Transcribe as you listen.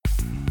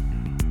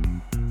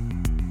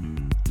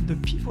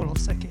the people of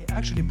sake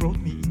actually brought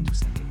me into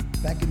sake.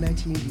 Back in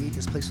 1988,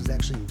 this place was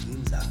actually in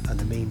Ginza on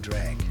the main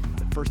drag.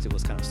 At first it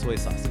was kind of soy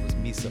sauce, it was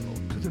miso.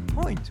 To the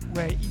point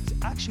where it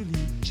actually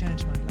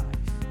changed my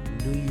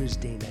life. New Year's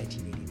Day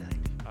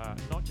 1989.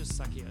 Not just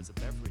sake as a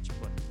beverage,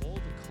 but all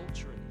the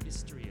culture and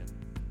history.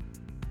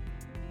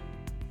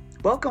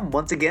 Welcome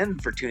once again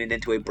for tuning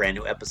into a brand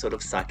new episode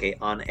of Sake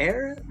on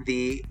Air,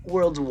 the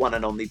world's one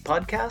and only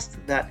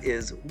podcast that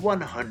is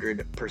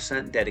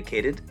 100%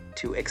 dedicated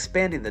to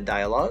expanding the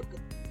dialogue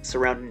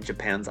surrounding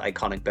Japan's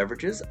iconic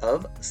beverages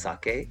of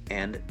sake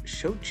and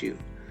shochu.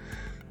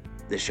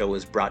 The show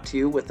is brought to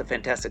you with the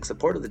fantastic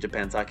support of the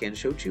Japan Sake and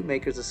Shochu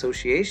Makers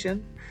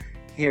Association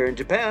here in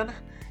Japan,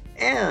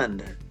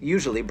 and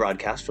usually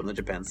broadcast from the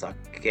Japan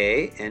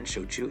Sake and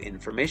Shochu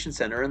Information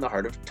Center in the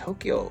heart of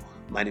Tokyo.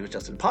 My name is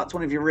Justin Potts,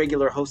 one of your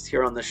regular hosts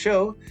here on the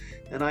show,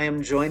 and I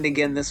am joined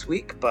again this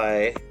week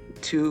by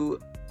two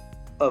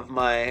of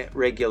my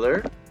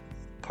regular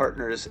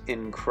partners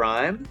in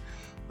crime,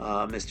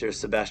 Mr.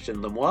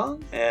 Sebastian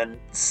Lemoine, and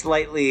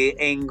slightly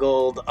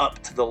angled up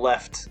to the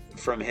left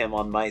from him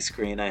on my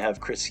screen, I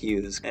have Chris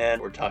Hughes,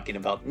 and we're talking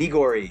about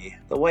Nigori,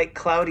 the white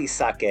cloudy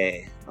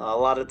sake. A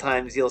lot of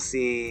times you'll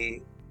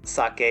see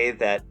sake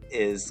that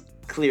is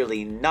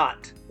clearly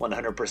not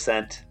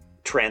 100%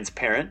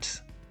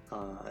 transparent.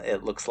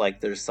 It looks like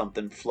there's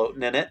something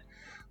floating in it.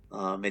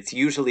 It's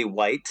usually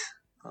white.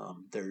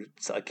 There's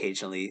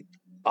occasionally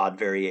odd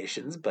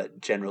variations,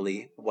 but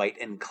generally white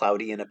and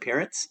cloudy in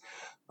appearance.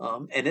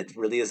 And it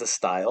really is a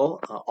style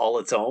all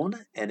its own,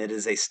 and it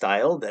is a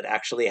style that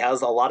actually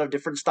has a lot of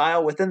different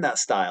style within that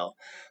style.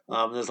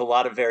 There's a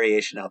lot of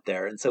variation out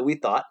there, and so we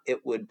thought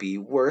it would be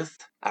worth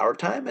our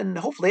time and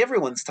hopefully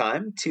everyone's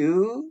time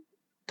to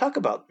talk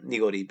about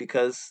Nigori,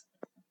 because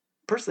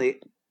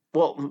personally,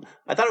 well,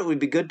 I thought it would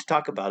be good to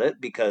talk about it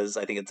because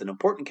I think it's an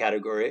important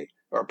category,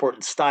 or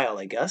important style,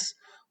 I guess,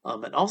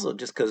 and also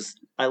just because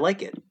I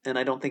like it, and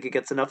I don't think it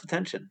gets enough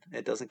attention.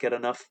 It doesn't get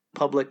enough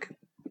public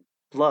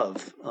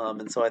love,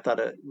 and so I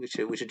thought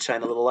we should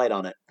shine a little light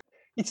on it.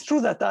 It's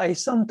true that I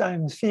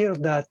sometimes feel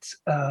that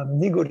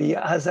Nigori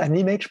has an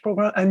image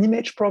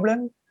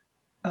problem,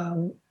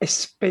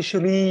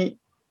 especially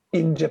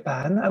in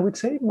Japan. I would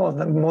say more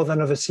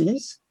than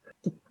overseas.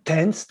 It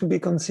tends to be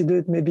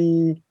considered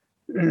maybe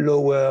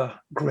lower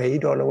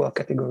grade or lower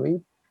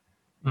category.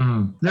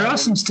 There are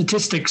some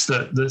statistics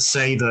that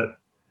say that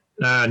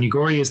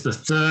Nigori is the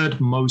third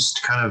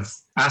most kind of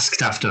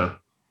asked after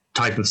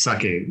type of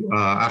sake.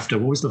 After,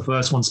 what was the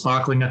first one?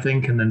 Sparkling, I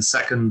think. And then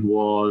second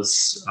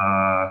was,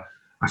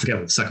 I forget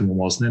what the second one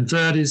was. And then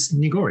third is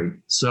Nigori.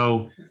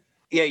 So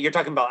yeah, you're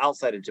talking about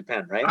outside of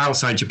Japan, right?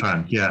 Outside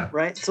Japan, yeah.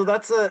 Right. So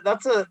that's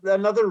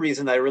another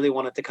reason I really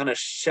wanted to kind of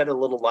shed a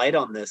little light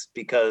on this,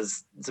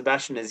 because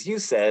Sebastian, as you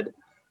said,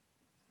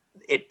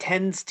 it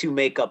tends to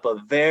make up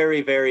a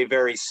very, very,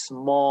 very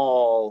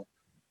small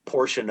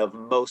portion of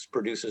most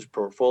producers'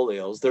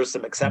 portfolios. There's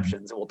some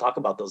exceptions, and we'll talk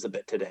about those a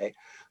bit today.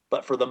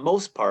 But for the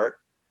most part,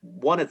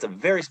 one, it's a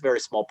very, very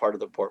small part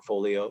of the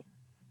portfolio.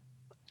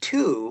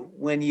 Two,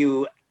 when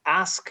you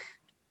ask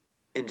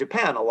in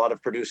Japan a lot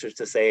of producers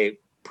to say,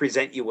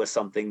 present you with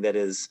something that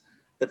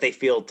they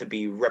feel to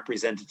be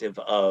representative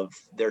of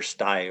their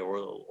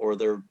style or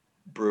their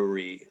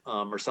brewery,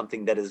 or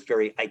something that is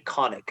very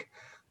iconic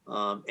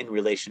in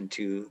relation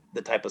to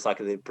the type of sake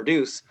they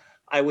produce,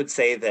 I would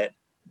say that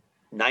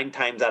 9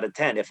 times out of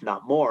 10, if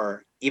not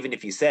more, even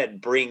if you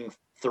said bring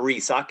 3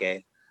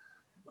 sake,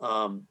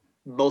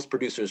 most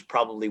producers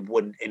probably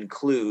wouldn't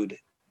include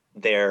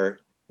their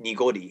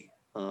Nigori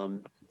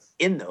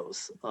in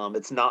those.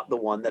 It's not the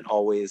one that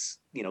always,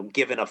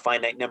 given a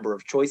finite number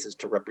of choices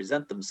to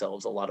represent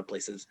themselves, a lot of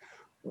places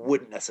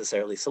wouldn't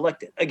necessarily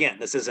select it. Again,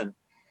 this isn't,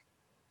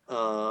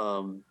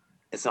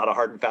 it's not a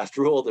hard and fast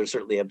rule. There's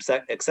certainly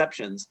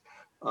exceptions.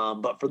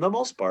 But for the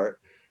most part,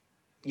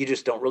 you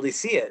just don't really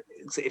see it.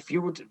 If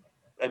you were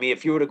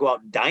to go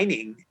out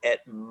dining at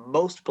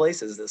most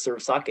places that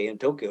serve sake in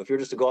Tokyo, if you're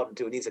just to go out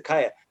into an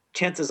izakaya,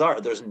 chances are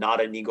there's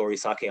not a Nigori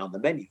sake on the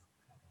menu.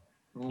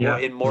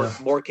 In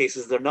more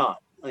cases, they're not.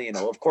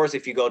 Of course,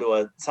 if you go to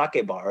a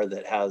sake bar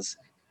that has,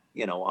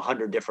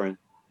 100 different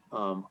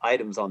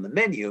items on the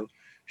menu,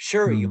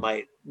 sure,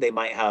 they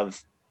might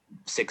have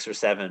 6 or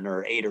 7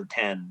 or 8 or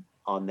 10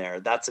 on there.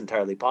 That's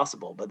entirely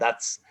possible, but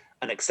that's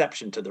an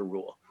exception to the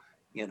rule.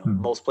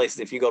 Most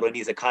places, if you go to an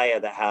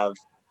izakaya that have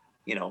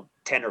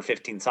 10 or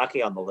 15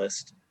 sake on the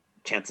list,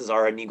 chances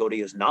are a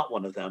Nigori is not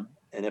one of them.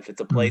 And if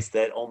it's a place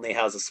that only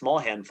has a small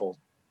handful,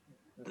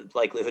 the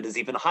likelihood is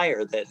even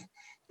higher that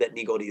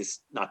Nigori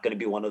is not going to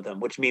be one of them,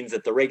 which means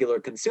that the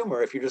regular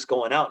consumer, if you're just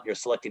going out and you're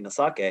selecting a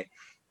sake,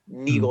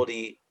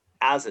 Nigori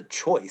as a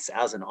choice,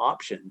 as an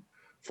option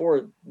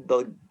for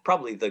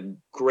probably the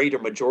greater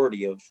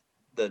majority of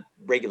the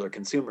regular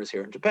consumers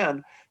here in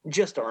Japan,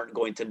 just aren't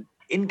going to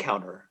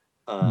encounter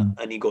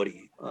a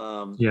Nigori.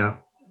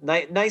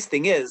 Nice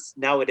thing is,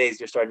 nowadays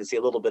you're starting to see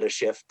a little bit of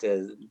shift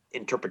to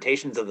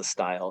interpretations of the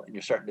style, and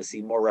you're starting to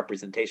see more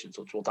representations,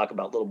 which we'll talk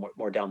about a little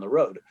more down the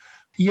road.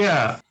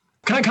 Yeah,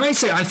 Can I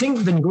say, I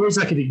think the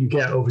Nigorizake that you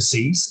get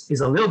overseas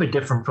is a little bit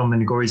different from the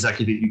Nigorizake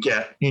that you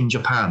get in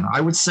Japan.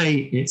 I would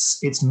say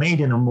it's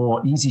made in a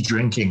more easy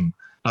drinking,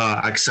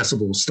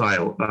 accessible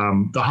style.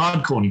 The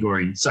hardcore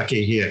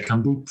Nigorizake here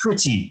can be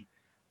pretty,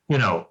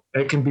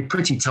 it can be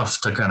pretty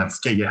tough to kind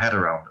of get your head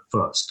around at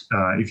first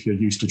if you're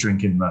used to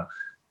drinking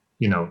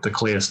the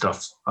clear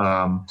stuff.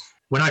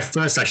 When I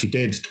first actually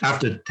did,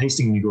 after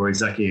tasting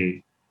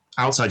Nigorizake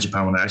outside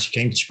Japan, when I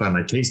actually came to Japan,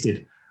 I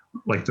tasted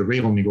like the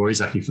real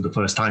Nigorizake for the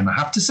first time. I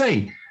have to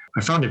say,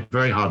 I found it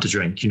very hard to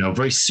drink,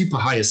 very super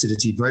high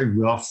acidity, very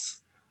rough,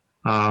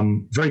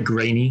 very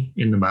grainy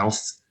in the mouth,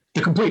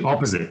 the complete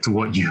opposite to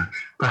what you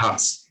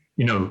perhaps,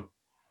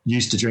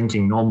 used to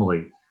drinking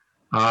normally.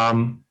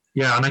 And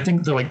I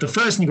think the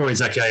first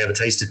Nigorizake I ever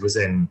tasted was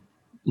in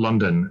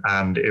London,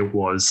 and it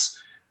was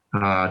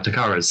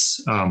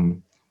Takara's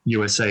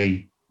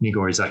USA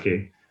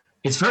Nigorizake.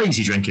 It's very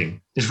easy drinking.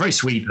 It's very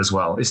sweet as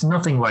well. It's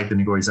nothing like the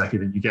Nigorizake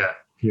that you get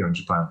here in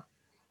Japan.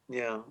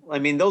 Yeah, I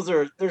mean,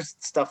 there's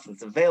stuff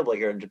that's available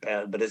here in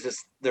Japan, but it's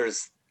just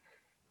there's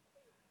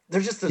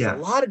a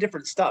lot of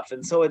different stuff,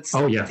 and so it's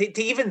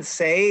to even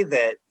say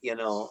that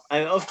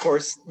of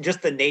course,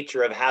 just the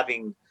nature of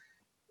having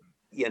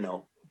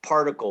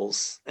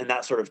particles and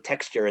that sort of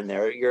texture in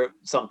there.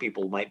 Some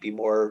people might be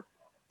more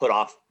put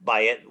off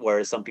by it,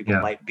 whereas some people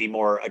might be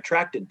more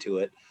attracted to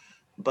it.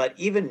 But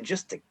even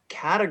just to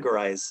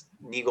categorize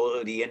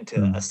Nigori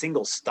into a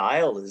single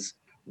style is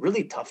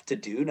really tough to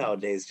do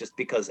nowadays, just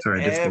because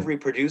every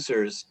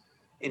producer's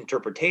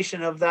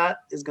interpretation of that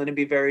is going to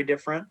be very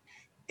different.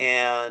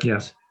 And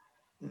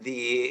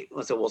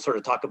so we'll sort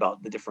of talk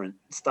about the different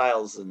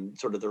styles and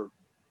sort of the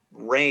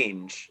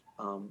range.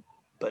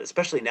 But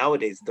especially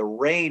nowadays, the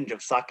range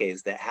of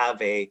sakes that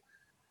have a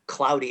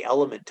cloudy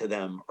element to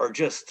them are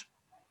just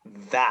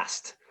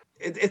vast.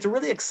 It's a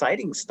really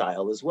exciting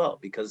style as well,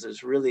 because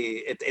there's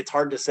really, it's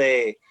hard to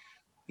say,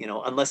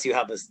 unless you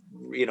have a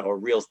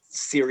real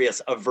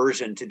serious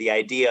aversion to the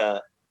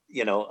idea,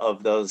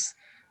 of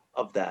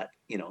that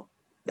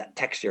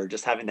texture,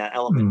 just having that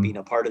element being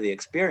a part of the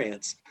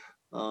experience.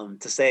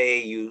 To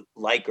say you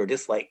like or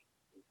dislike,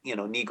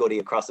 Nigori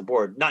across the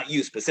board, not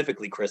you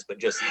specifically, Chris, but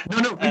just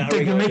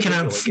you're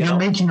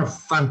making a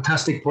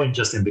fantastic point,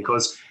 Justin,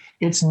 because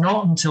it's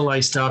not until I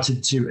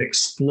started to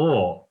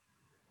explore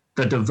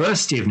the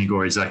diversity of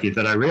Nigorizake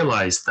that I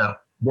realized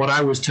that what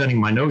I was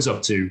turning my nose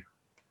up to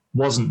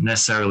wasn't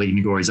necessarily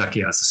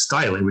Nigorizake as a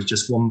style. It was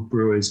just one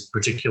brewer's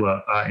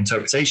particular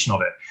interpretation of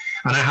it.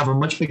 And I have a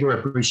much bigger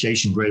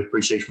appreciation for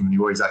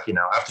Nigorizake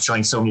now after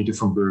trying so many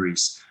different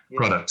breweries'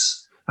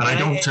 products. And I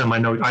don't turn my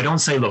nose, I don't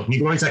say, look,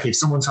 Nigorizake, if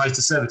someone tries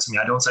to serve it to me,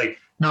 I don't say,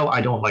 no,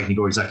 I don't like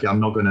Nigorizake, I'm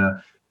not going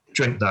to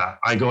drink that.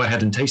 I go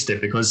ahead and taste it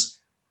because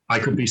I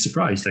could be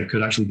surprised. It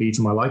could actually be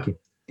to my liking.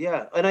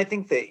 Yeah, and I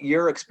think that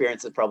your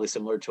experience is probably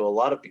similar to a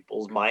lot of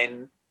people's.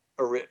 Mine,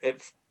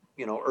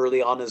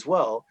 early on as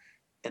well,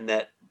 and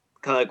that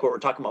kind of like what we're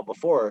talking about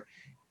before.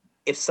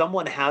 If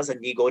someone has a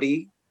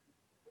Nigori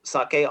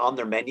sake on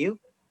their menu,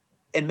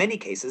 in many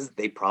cases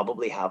they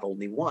probably have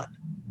only one,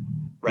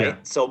 right? Yeah.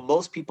 So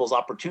most people's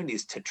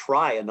opportunities to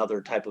try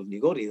another type of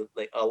Nigori,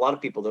 like a lot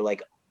of people, they're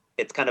like,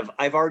 it's kind of,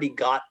 I've already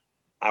got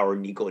our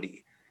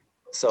Nigori.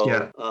 So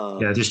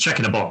just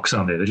checking a box,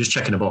 aren't they? They're just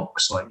checking a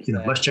box, like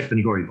let's check the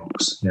Nigori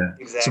box. Yeah,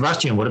 exactly.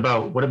 Sebastian, what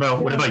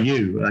about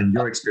you and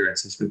your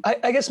experiences?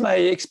 I guess my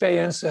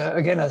experience,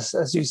 again,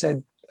 as you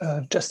said,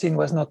 Justin,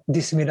 was not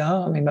dissimilar.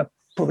 I mean,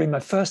 probably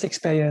my first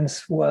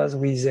experience was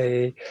with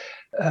a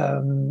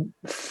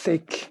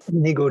thick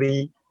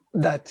Nigori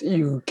that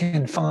you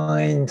can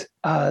find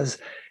as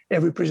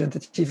a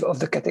representative of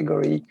the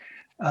category.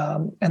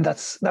 And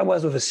that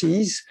was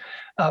overseas.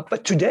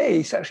 But today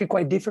it's actually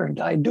quite different.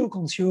 I do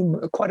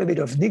consume quite a bit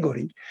of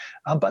Nigori,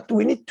 but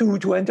we need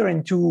to enter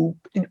into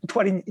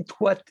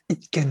what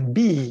it can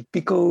be,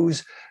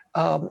 because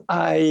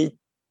I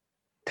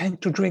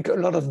tend to drink a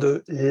lot of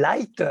the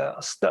lighter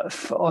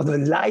stuff or the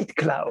light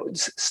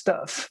clouds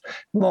stuff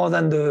more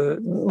than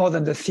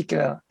the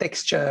thicker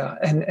texture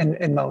and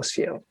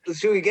mouthfeel.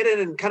 Should we get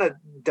in and kind of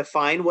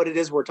define what it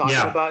is we're talking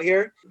about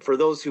here? For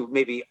those who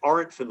maybe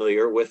aren't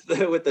familiar with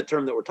the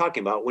term that we're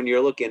talking about, when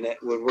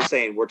we're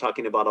saying we're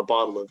talking about a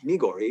bottle of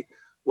Nigori,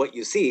 what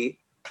you see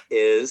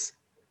is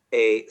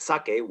a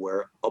sake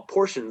where a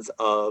portion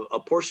of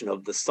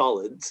the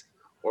solids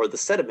or the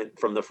sediment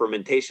from the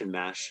fermentation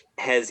mash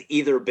has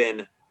either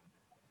been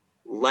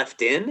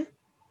left in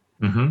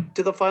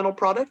to the final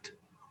product,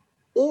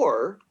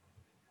 or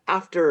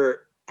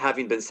after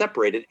having been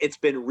separated, it's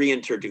been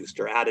reintroduced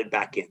or added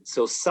back in.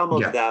 So some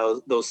of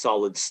those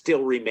solids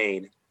still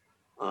remain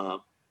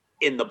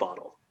in the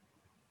bottle,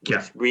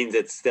 which means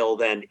it's still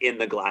then in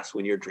the glass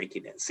when you're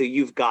drinking it. So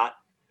you've got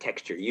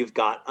texture, you've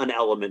got an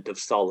element of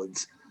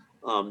solids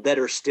that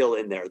are still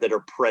in there, that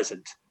are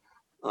present.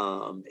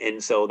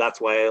 And so that's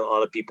why a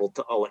lot of people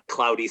call it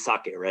cloudy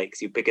sake, right?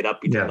 Because you pick it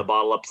up, you turn the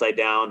bottle upside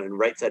down and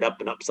right side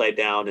up and upside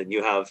down, and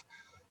you have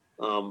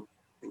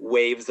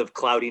waves of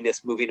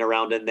cloudiness moving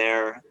around in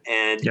there.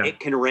 And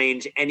it can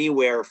range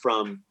anywhere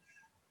from,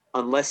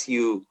 unless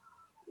you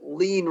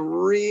lean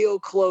real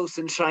close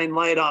and shine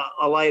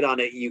a light on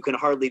it, you can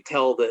hardly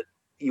tell that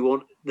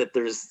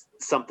there's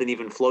something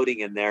even floating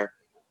in there,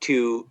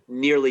 to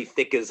nearly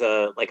thick as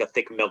a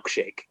thick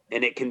milkshake,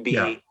 and it can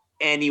be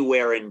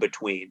anywhere in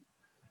between,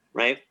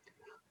 right?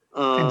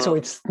 And so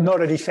it's not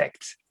a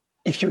defect.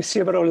 If you see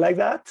a bottle like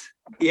that,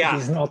 Yeah. it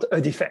is not a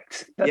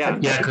defect.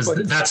 Because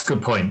that's a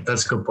good point.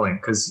 That's a good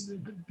point, because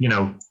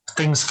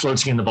things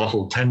floating in the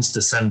bottle tends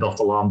to set off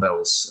alarm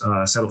bells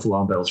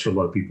for a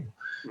lot of people.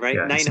 Right,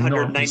 Yeah,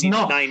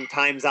 999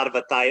 times out of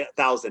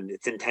 1,000,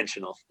 it's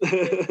intentional.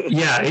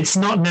 Yeah, it's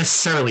not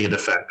necessarily a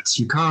defect.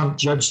 You can't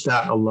judge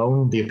that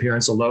alone, the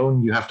appearance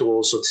alone. You have to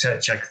also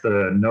check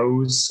the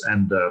nose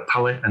and the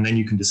palate, and then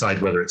you can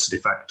decide whether it's a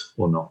defect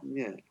or not.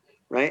 Yeah,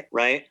 right.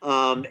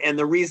 And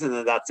the reason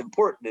that that's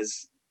important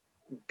is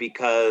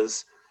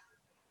because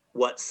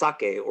what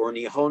sake or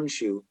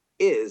nihonshu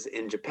is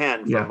in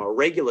Japan from a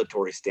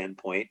regulatory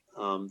standpoint,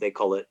 they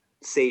call it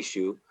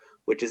seishu,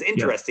 which is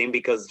interesting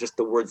because just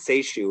the word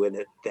seishu and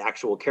the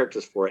actual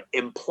characters for it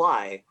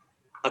imply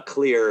a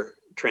clear,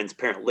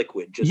 transparent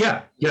liquid.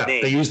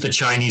 They use the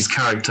Chinese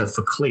character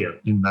for clear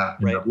in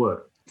that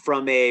word.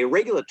 From a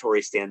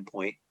regulatory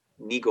standpoint,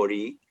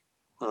 nigori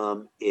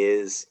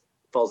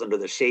falls under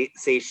the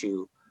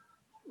seishu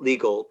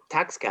legal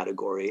tax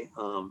category.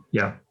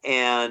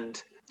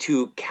 And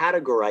to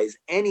categorize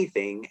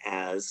anything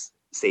as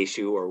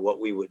seishu, or what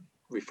we would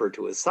refer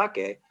to as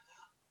sake,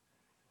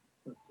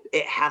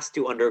 it has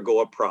to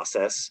undergo a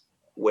process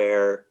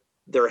where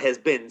there has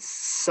been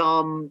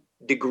some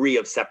degree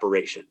of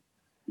separation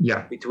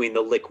between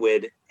the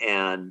liquid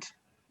and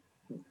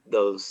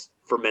those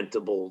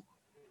fermentable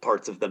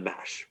parts of the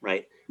mash,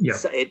 right?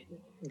 So it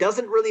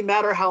doesn't really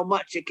matter how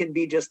much. It can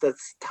be just a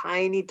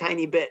tiny,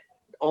 tiny bit,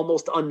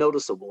 almost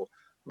unnoticeable,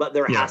 but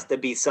there has to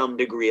be some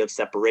degree of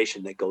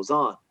separation that goes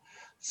on.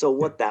 So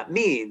what that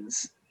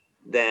means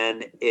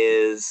then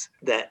is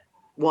that,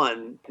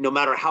 one, no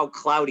matter how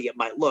cloudy it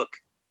might look,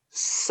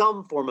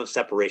 some form of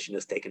separation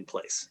has taken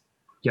place.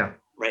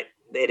 Right.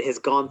 It has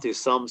gone through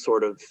some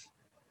sort of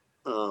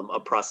a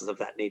process of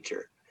that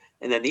nature.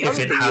 And then the other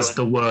thing, if it has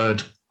the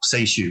word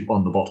seishu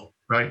on the bottle,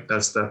 right?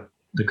 That's the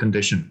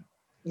condition.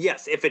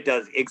 Yes, if it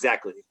does.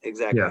 Exactly.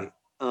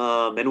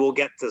 And we'll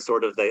get to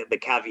sort of the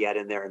caveat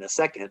in there in a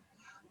second.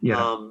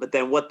 But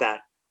then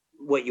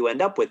what you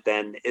end up with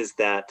then is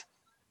that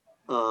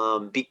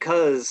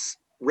because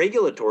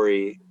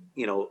regulatory,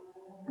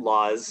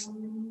 laws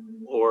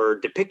or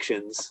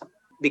depictions,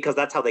 because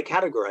that's how they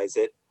categorize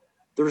it,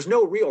 there's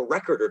no real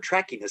record or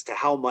tracking as to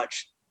how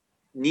much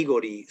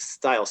nigori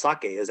style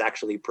sake is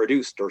actually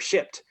produced or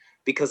shipped,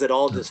 because it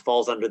all just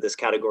falls under this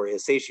category of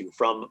seishu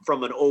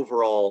from an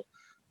overall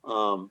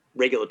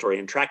regulatory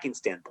and tracking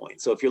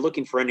standpoint. So if you're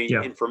looking for any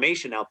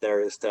information out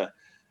there as to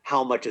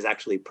how much is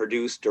actually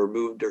produced or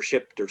moved or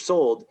shipped or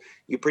sold,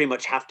 you pretty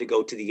much have to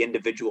go to the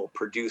individual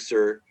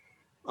producer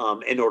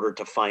in order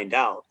to find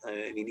out.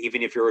 I mean,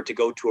 even if you were to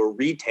go to a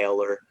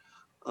retailer,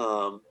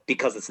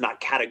 because it's not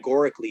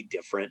categorically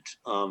different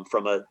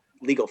from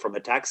a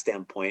tax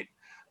standpoint,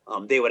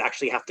 they would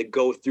actually have to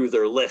go through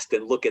their list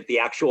and look at the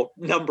actual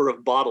number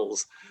of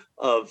bottles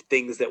of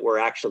things that were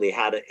actually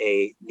had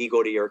a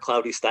nigori or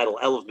cloudy style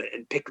element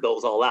and pick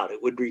those all out.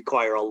 It would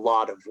require a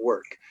lot of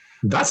work.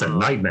 That's a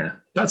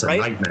nightmare. That's a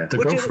nightmare to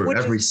go through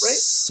every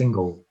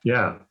single.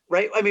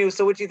 Right. I mean,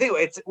 so what do you think?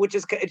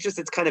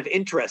 It's kind of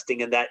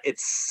interesting in that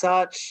it's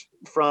such,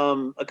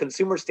 from a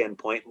consumer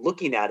standpoint,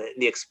 looking at it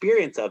and the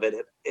experience of it,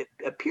 it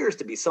appears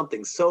to be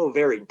something so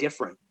very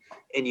different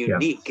and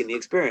unique in the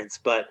experience.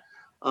 But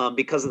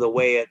because of the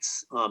way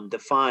it's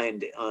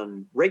defined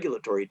on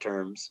regulatory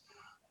terms,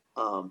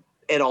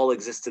 it all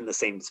exists in the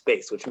same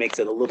space, which makes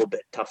it a little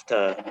bit tough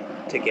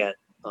to get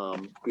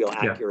real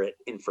accurate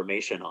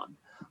information on.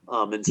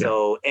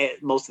 So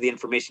most of the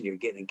information you're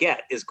going to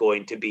get is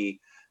going to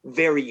be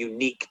very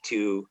unique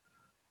to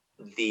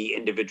the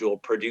individual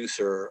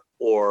producer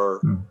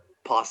or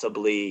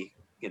possibly,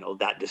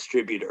 that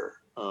distributor,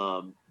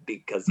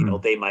 because,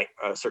 they might,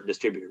 a certain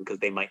distributor, because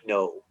they might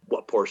know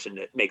what portion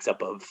it makes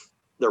up of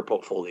their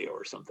portfolio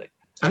or something.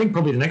 I think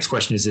probably the next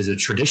question is it a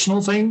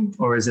traditional thing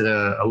or is it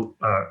a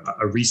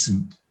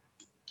recent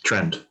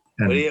trend?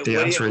 And what do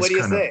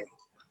you say?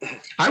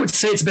 I would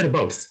say it's a bit of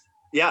both.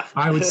 Yeah.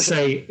 I would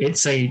say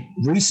it's a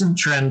recent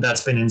trend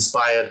that's been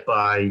inspired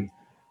by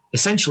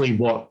essentially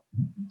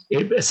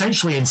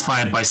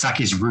inspired by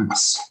sake's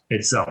roots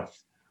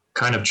itself,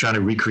 kind of trying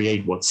to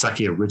recreate what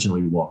sake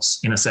originally was,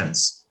 in a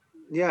sense.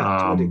 Yeah,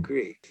 I would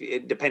agree.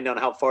 It depends on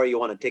how far you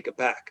want to take it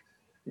back.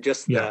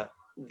 Just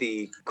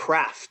the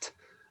craft,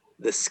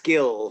 the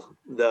skill,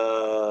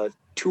 the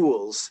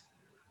tools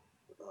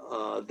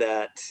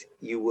that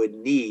you would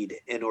need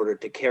in order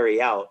to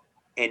carry out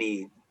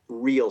any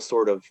real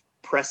sort of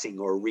pressing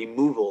or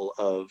removal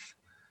of,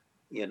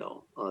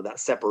 that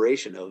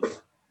separation of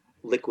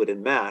liquid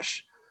and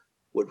mash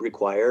would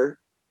require,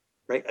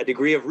 a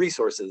degree of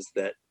resources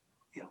that,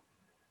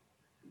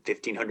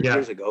 1,500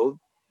 years ago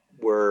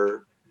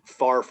were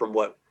far from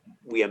what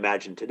we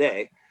imagine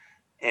today.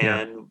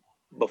 And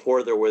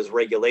before there was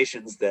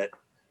regulations that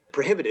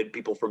prohibited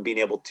people from being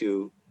able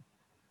to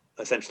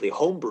essentially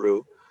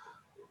homebrew.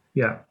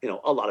 Yeah.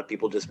 A lot of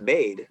people just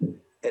made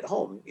at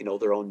home,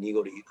 their own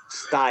nigori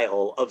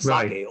style of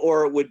sake, Right.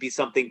 or it would be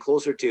something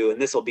closer to,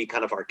 and this will be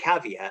kind of our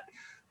caveat.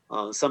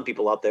 Some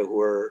people out there who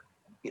are,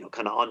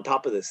 kind of on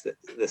top of this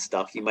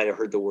stuff, you might have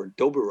heard the word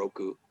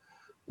doburoku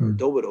or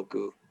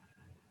doburoku.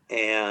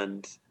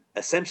 And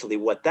essentially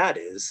what that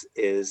is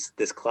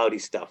this cloudy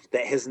stuff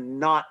that has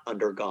not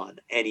undergone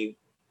any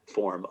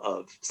form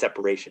of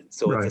separation.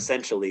 So It's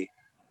essentially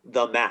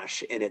the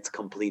mash in its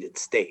completed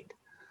state.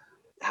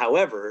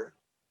 However,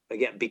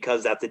 again,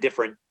 because that's a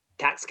different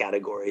tax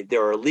category,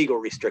 there are legal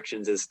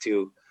restrictions as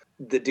to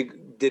the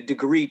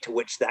degree to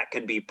which that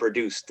can be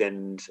produced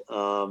and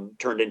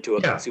turned into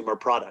a consumer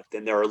product.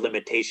 And there are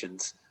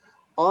limitations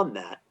on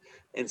that.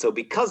 And so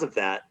because of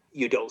that,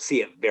 you don't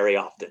see it very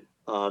often.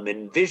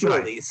 And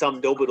visually,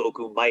 some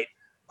doburoku might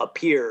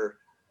appear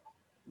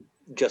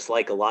just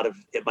like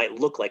it might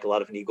look like a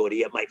lot of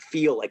nigori. It might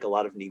feel like a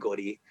lot of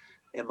nigori.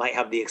 It might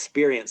have the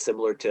experience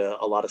similar to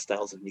a lot of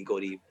styles of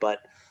nigori, but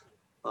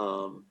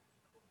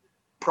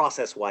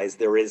process-wise,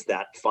 there is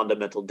that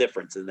fundamental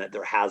difference in that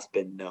there has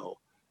been no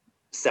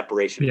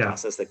separation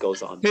process that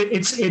goes on.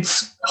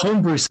 It's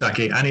homebrew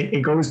sake, and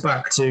it goes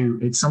back to,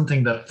 it's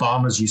something that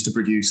farmers used to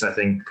produce, I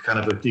think, kind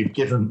of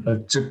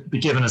to be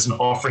given as an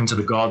offering to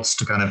the gods,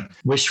 to kind of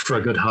wish for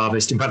a good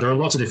harvest. In fact, there are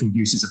lots of different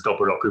uses of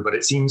doburoku, but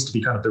it seems to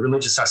be kind of, the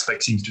religious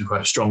aspect seems to be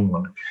quite a strong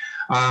one.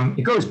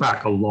 It goes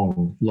back a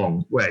long,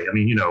 long way. I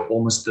mean,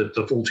 almost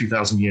the full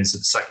 2,000 years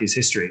of sake's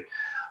history.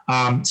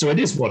 So it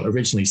is what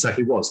originally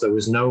sake was. There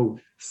was no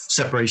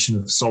separation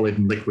of solid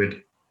and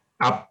liquid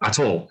at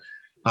all.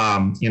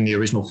 In the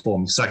original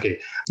form of sake.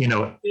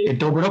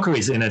 Doburoku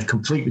is in a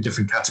completely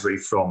different category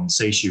from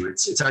seishu.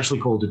 It's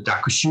actually called a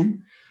dakushu,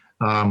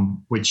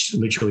 which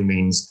literally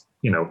means,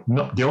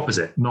 not the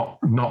opposite,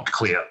 not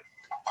clear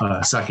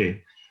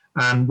sake.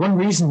 And one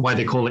reason why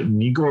they call it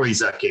nigori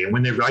sake, and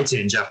when they write it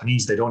in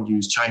Japanese, they don't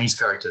use Chinese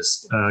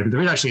characters.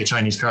 There is actually a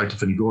Chinese character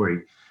for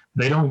nigori.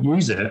 They don't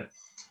use it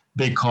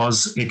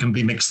because it can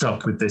be mixed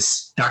up with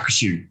this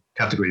dakushu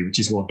category, which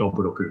is what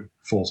doburoku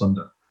falls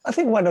under. I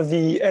think one of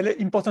the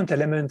important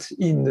elements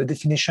in the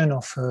definition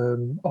of,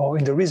 or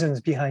in the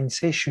reasons behind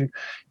seishu,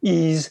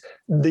 is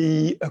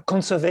the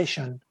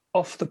conservation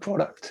of the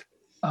product.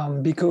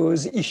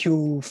 Because if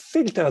you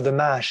filter the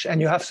mash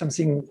and you have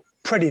something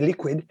pretty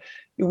liquid,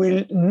 it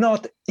will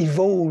not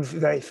evolve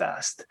very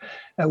fast.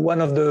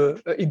 One of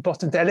the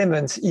important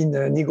elements in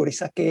nigori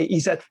sake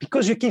is that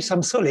because you keep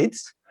some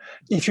solids,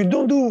 if you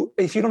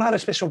don't have a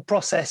special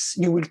process,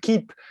 you will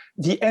keep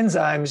the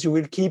enzymes, you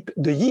will keep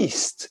the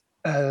yeast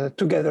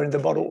together in the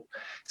bottle.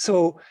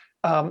 So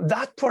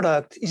that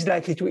product is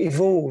likely to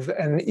evolve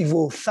and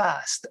evolve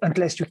fast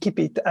unless you keep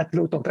it at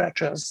low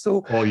temperatures.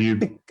 So, or you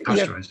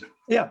pasteurize it.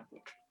 Yeah.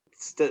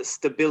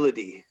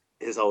 Stability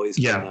has always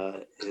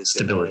been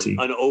stability.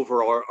 An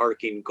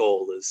overarching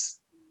goal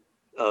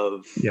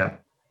of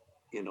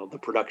the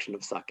production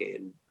of sake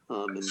and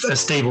a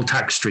stable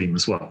tax stream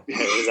as well. Yeah,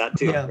 is that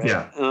too? Yeah. Right?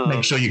 Yeah.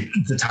 Make sure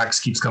the tax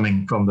keeps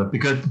coming from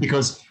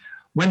because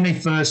when they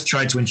first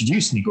tried to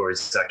introduce nigori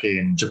sake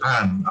in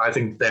Japan, I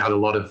think they had a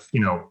lot of,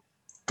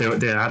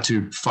 they had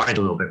to fight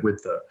a little bit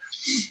with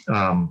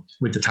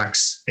the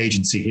tax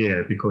agency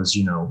here because,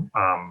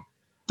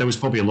 there was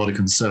probably a lot of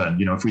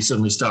concern. If we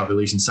suddenly start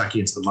releasing sake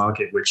into the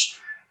market, which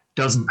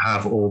doesn't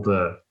have all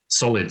the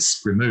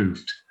solids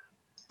removed,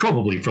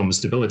 probably from a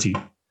stability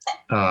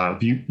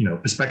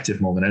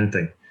perspective more than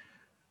anything,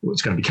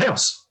 it's going to be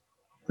chaos.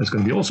 There's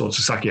going to be all sorts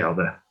of sake out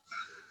there.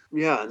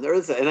 Yeah,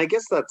 and I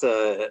guess that's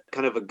a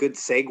kind of a good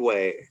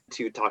segue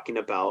to talking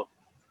about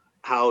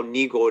how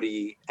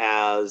nigori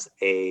as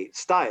a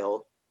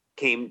style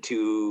came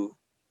to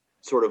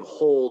sort of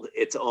hold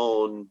its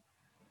own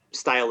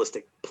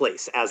stylistic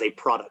place as a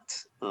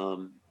product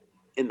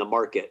in the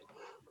market.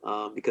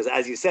 Because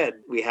as you said,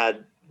 we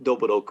had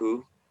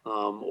doburoku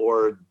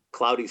or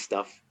cloudy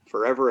stuff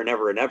forever and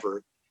ever and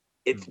ever.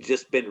 It's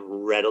just been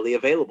readily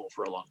available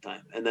for a long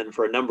time. And then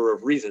for a number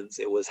of reasons,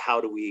 it was how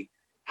do we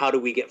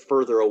get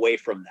further away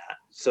from that?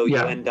 So you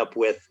end up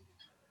with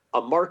a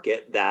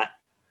market that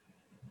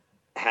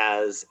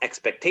has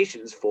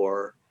expectations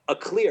for a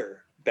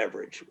clear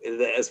beverage,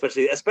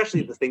 especially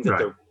the things that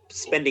they're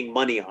spending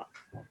money on,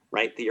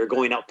 right? That you're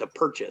going out to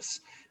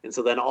purchase. And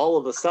so then all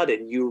of a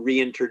sudden you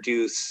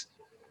reintroduce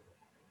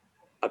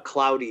a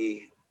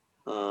cloudy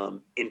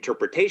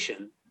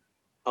interpretation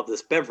of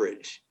this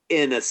beverage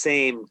in a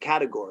same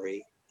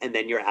category. And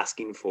then you're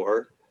asking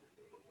for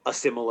a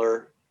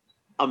similar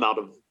amount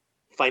of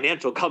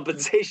financial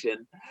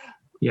compensation,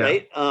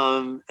 right?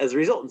 As a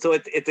result. And so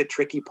it's a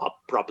tricky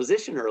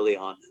proposition early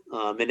on.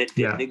 And it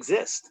didn't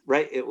exist,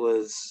 right? It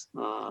was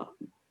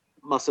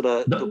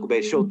Matsuda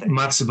Tokubei Shoten.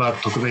 Matsuda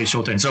Tokubei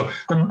Shoten. So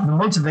the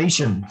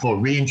motivation for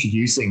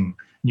reintroducing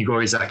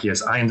nigori sake,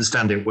 as I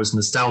understand it, was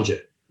nostalgia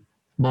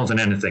more than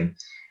anything.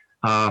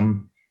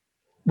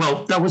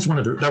 Well, that was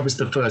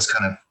the first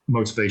kind of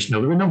motivation. No,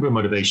 there were a number of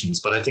motivations,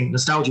 but I think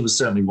nostalgia was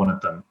certainly one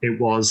of them. It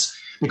was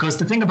because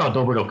the thing about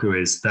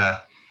doburoku is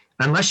that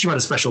unless you had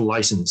a special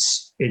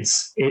license, it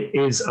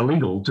is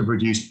illegal to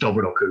produce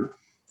Dobrodoku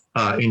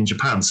in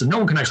Japan. So no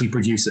one can actually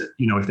produce it,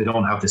 if they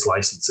don't have this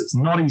license. It's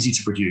not easy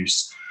to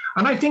produce.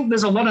 And I think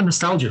there's a lot of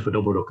nostalgia for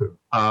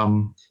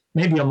Dobrodoku,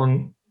 maybe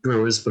among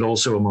brewers, but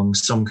also among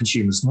some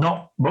consumers,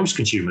 not most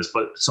consumers,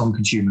 but some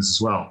consumers as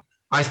well.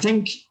 I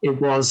think it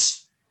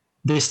was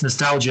this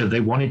nostalgia they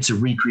wanted to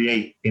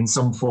recreate in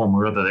some form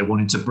or other. They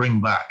wanted to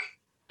bring back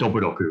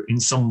Dobrodoku in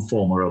some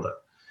form or other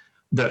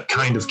that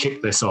kind of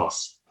kicked this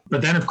off.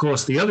 But then, of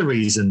course, the other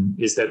reason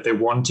is that they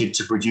wanted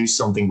to produce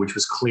something which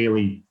was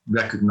clearly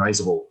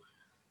recognizable,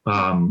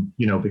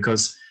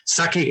 because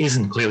sake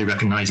isn't clearly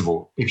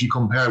recognizable if you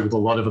compare it with a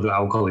lot of other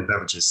alcoholic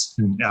beverages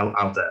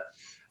out there.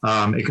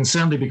 It can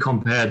certainly be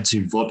compared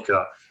to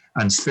vodka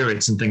and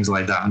spirits and things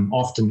like that, and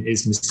often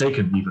is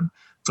mistaken even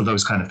for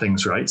those kind of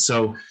things, right?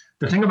 So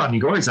the thing about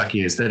Nigori sake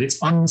is that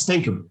it's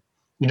unmistakable,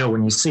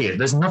 when you see it.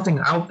 There's nothing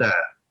out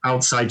there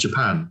outside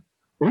Japan,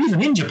 or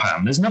even in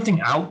Japan, there's nothing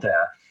out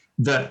there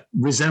that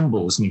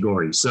resembles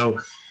Nigori. So,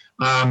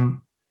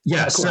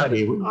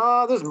 certainly.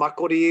 There's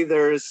makori,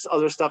 there's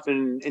other stuff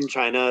in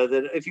China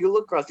that if you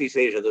look across East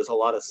Asia, there's a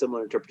lot of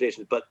similar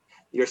interpretations. But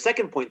your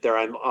second point there,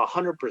 I'm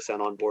 100%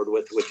 on board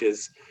with, which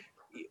is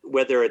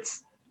whether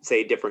it's,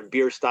 say, different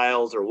beer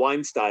styles or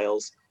wine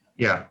styles,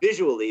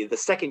 visually, the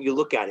second you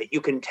look at it,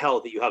 you can tell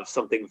that you have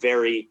something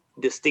very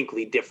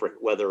distinctly different,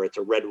 whether it's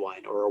a red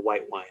wine or a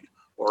white wine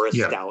or a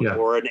stout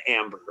or an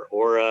amber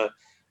or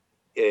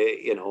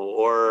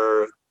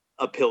or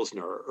a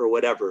pilsner or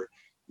whatever.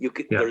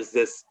 There's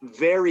this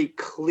very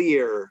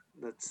clear,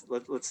 let's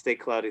stay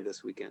cloudy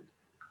this weekend,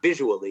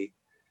 visually,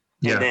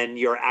 and then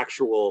your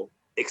actual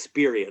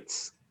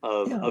experience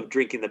of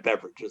drinking the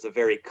beverage. There's a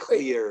very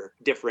clear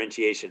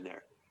differentiation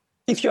there.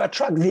 If you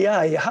attract the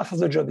eye, half of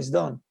the job is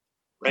done.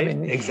 Right. I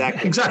mean,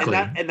 exactly.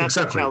 And that's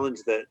the challenge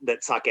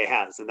that sake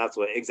has. And that's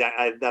what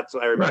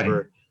I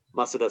remember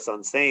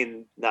Masuda-san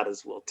saying that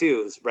as well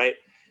too, is right.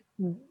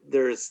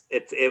 There's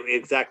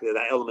exactly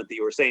that element that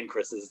you were saying,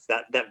 Chris, is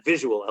that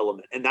visual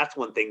element. And that's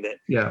one thing that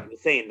you're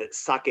saying that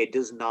sake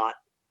does not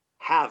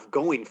have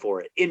going for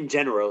it in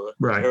general,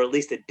 or at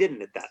least it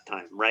didn't at that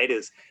time, right?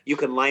 Is you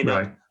can line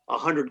up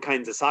 100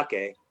 kinds of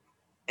sake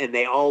and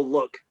they all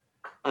look,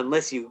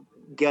 unless you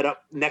get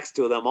up next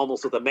to them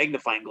almost with a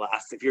magnifying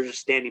glass, if you're just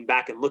standing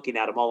back and looking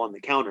at them all on the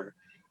counter,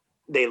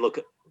 they look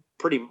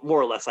pretty more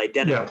or less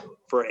identical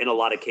in a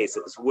lot of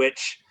cases,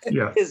 which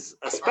is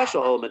a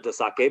special element to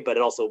sake, but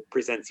it also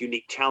presents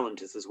unique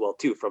challenges as well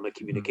too from a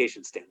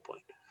communication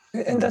standpoint.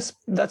 And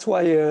that's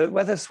why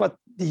that's what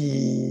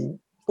the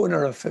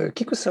owner of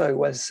Kikusoi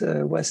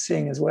was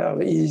saying as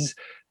well, is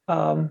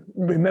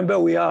remember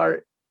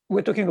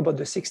we're talking about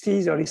the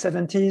 60s, early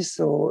 70s,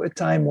 so a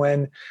time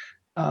when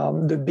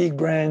the big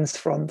brands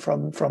from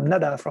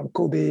Nada, from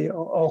Kobe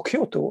or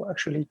Kyoto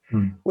actually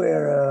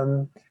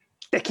were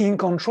taking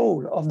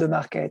control of the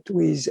market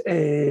with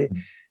a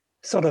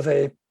sort of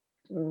a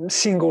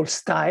single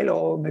style,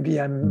 or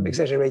maybe I'm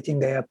exaggerating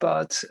there,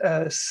 but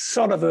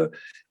sort of a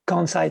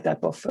Kansai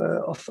type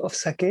of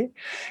sake,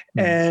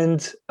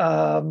 and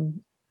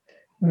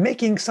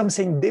making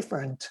something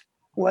different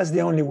was the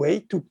only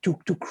way to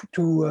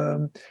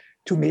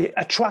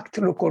attract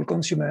local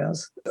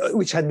consumers,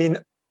 which had been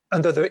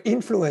under the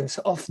influence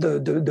of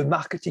the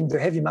marketing, the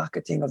heavy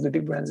marketing of the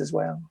big brands as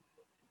well.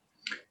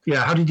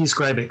 Yeah, how do you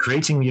describe it?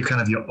 Creating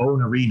your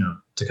own arena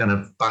to kind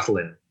of battle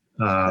in.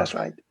 That's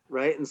right.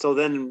 Right, and so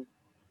then,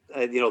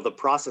 the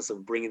process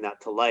of bringing that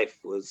to life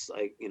was,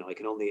 I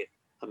can only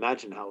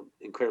imagine how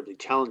incredibly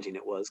challenging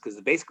it was, because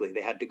basically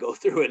they had to go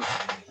through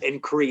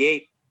and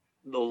create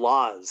the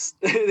laws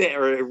or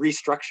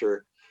restructure,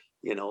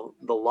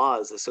 the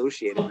laws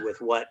associated with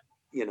what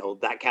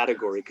that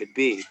category could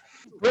be.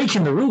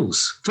 Breaking the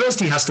rules. First,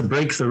 he has to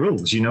break the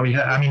rules.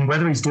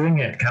 Whether he's doing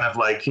it kind of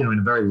like, in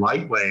a very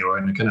light way or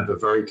in a kind of a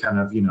very kind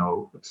of,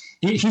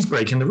 he's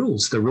breaking the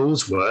rules. The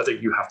rules were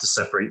that you have to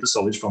separate the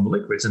solids from the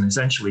liquids. And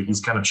essentially, he's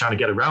kind of trying to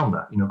get around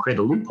that, create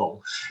a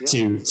loophole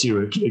to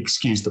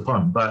excuse the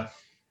pun. But,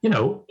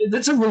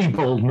 that's a really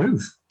bold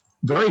move.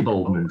 Very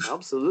bold move.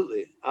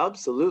 Absolutely.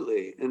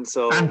 And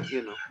so,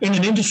 in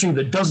an industry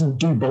that doesn't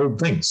do bold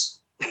things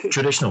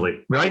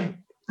traditionally, right?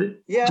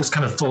 Just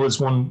kind of follows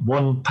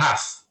one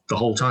path the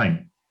whole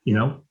time,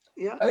 Yeah.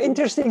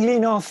 Interestingly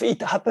enough,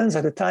 it happens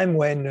at a time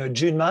when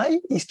Junmai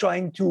is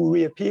trying to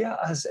reappear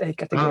as a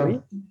category.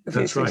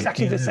 That's right.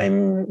 Exactly the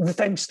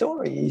same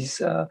story.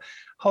 Is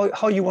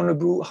how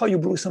you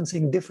brew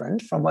something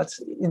different from what's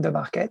in the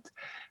market.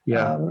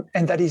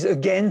 And that is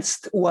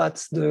against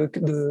what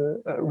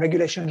the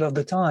regulations of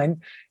the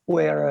time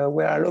were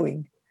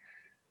allowing.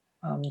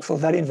 So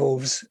that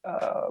involves,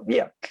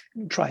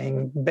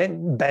 trying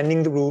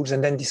bending the rules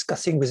and then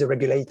discussing with the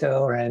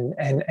regulator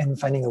and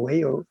finding a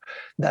way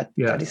that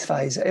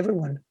satisfies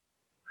everyone.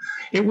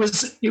 It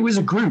was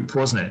a group,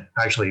 wasn't it?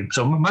 Actually,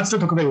 so Matsuda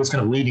Tokubei was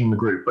kind of leading the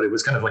group, but it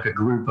was kind of like a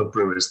group of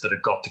brewers that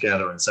had got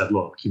together and said,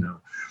 "Look,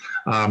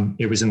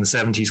 it was in the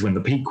 70s when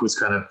the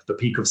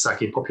peak of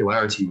sake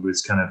popularity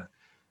was kind of,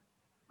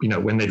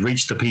 when they'd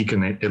reached the peak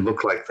and it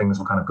looked like things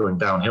were kind of going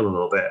downhill a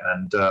little bit,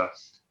 and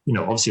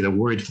obviously they're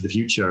worried for the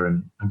future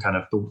and kind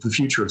of the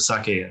future of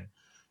sake, and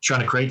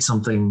trying to create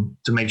something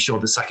to make sure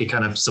that sake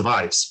kind of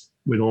survives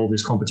with all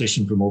this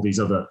competition from all these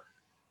other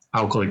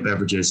alcoholic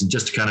beverages, and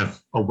just to kind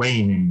of a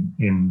wane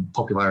in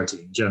popularity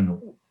in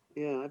general.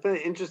 Yeah, I find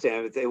it interesting.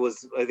 I think it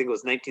was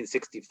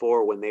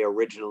 1964 when they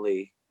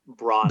originally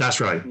brought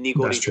That's right.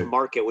 Nigori to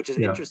market, which is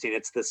interesting.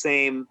 It's the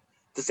same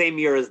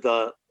year as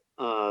the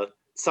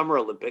Summer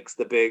Olympics,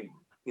 the big,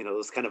 it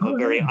was kind of a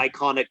very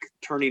iconic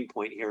turning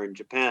point here in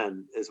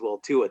Japan as well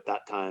too at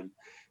that time.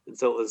 And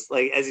so it was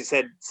like, as you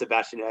said,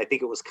 Sebastian, I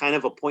think it was kind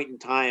of a point in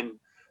time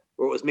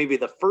where it was maybe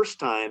the first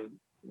time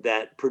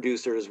that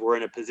producers were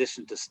in a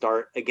position to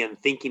start again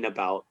thinking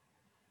about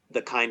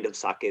the kind of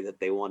sake that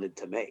they wanted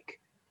to make,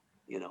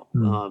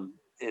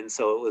 and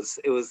so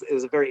it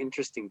was a very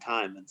interesting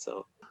time. And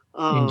so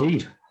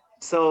indeed.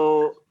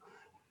 So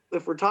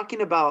if we're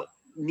talking about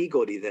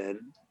Nigori,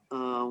 then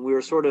we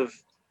were sort of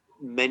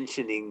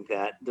mentioning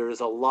that there's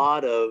a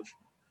lot of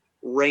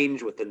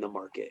range within the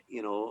market.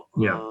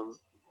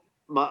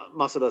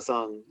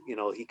 Masuda-san,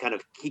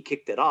 he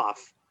kicked it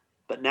off,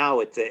 but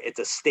now it's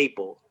a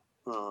staple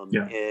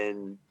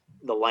in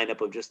the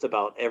lineup of just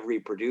about every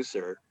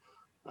producer.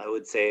 I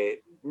would say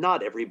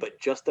not every, but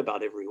just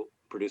about every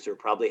producer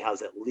probably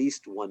has at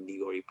least one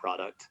Nigori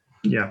product.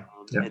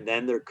 And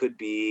then there could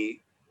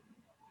be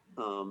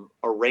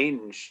a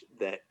range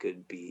that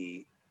could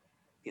be,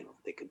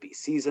 they could be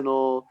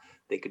seasonal.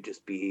 They could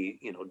just be,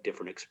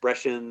 different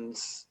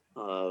expressions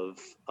of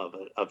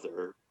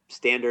their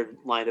standard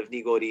line of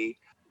Nigori.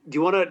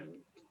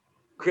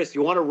 Chris, do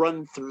you want to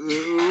run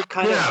through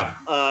kind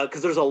of,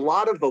 because there's a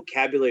lot of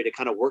vocabulary to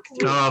kind of work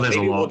through. There's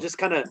Maybe a lot. We'll just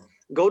kind of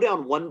go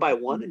down one by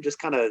one and just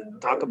kind of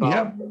talk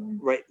about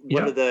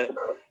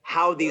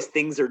how these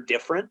things are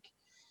different.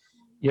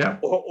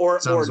 Or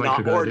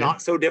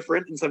not so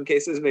different in some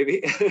cases,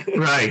 maybe.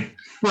 Right.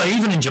 Well,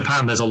 even in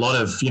Japan, there's a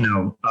lot of,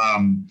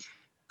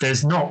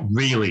 there's not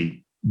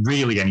really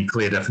any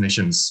clear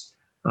definitions.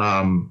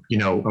 And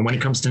when it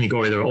comes to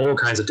Nigori, there are all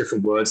kinds of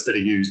different words that are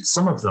used.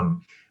 Some of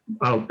them,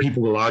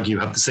 people will argue,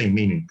 have the same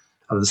meaning,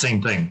 are the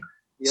same thing.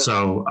 Yep.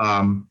 So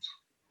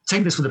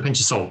take this with a pinch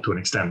of salt to an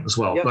extent as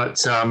well. Yep. But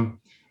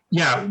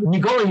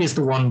Nigori is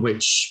the one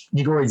which,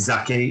 Nigori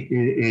Sake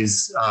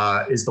is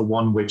the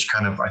one which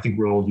kind of, I think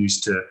we're all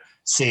used to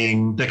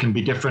seeing. There can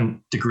be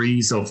different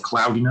degrees of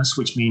cloudiness,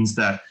 which means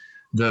that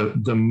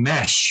the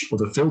mesh or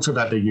the filter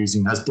that they're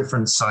using has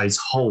different size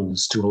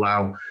holes to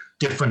allow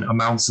different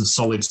amounts of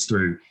solids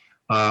through.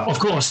 Of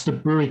course, the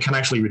brewery can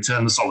actually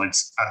return the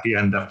solids at the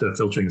end after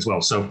filtering as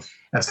well. So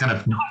that's kind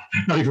of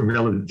not even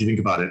relevant if you think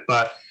about it.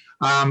 But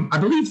I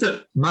believe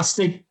that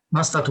Masta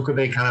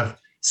Tokabe kind of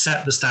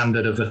set the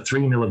standard of a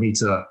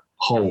 3mm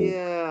hole.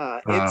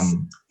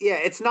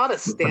 It's not a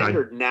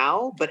standard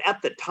now, but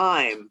at the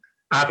time,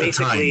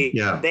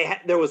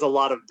 there was a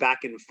lot of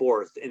back and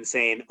forth in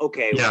saying,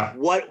 okay,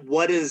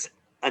 what is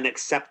an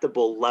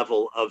acceptable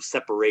level of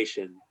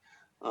separation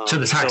to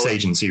the tax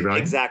agency, right?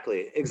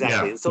 Exactly.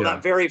 And so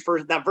that very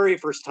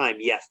first time,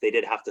 yes, they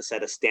did have to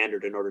set a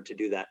standard in order to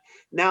do that.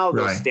 Now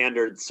those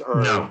standards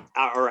are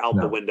out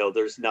the window.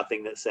 There's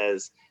nothing that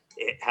says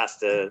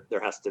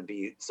there has to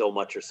be so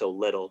much or so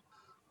little.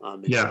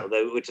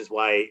 Which is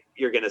why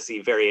you're going to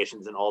see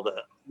variations in all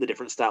the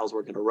different styles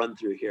we're going to run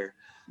through here.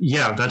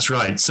 Yeah, that's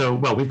right. So,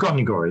 we've got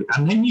Nigori,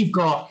 and then you've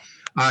got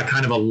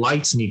kind of a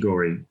light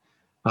Nigori,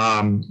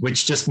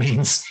 which just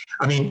means,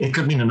 it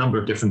could mean a number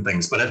of different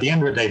things, but at the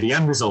end of the day, the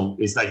end result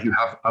is that you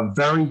have a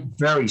very,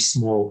 very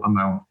small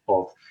amount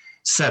of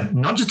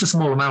not just a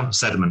small amount of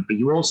sediment, but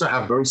you also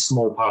have very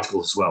small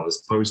particles as well,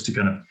 as opposed to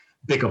kind of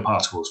bigger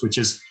particles, which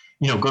is,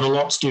 got a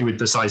lot to do with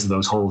the size of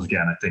those holes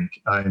again, I think,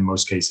 in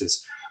most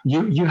cases.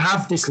 You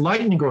have this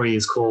light Nigori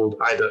is called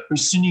either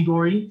Usu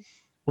Nigori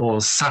or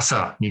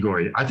Sasa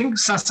Nigori. I think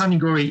Sasa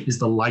Nigori is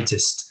the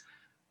lightest.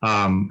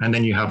 And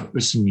then you have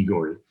Usu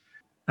Nigori.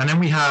 And then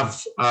we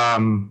have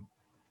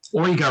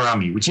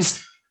Oigarami, which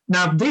is,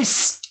 now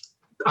this,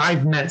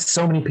 I've met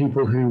so many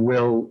people who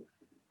will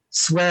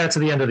swear to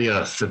the end of the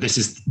earth that this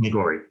is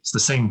Nigori. It's the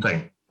same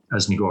thing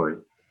as Nigori.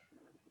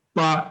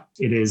 But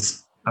it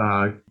is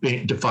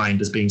being defined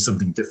as being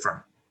something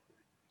different.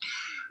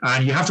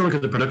 And you have to look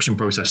at the production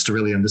process to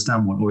really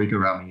understand what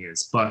Oigarami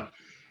is. But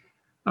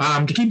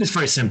to keep this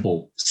very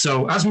simple,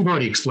 so as we've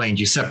already explained,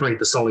 you separate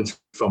the solids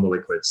from the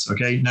liquids.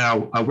 Okay,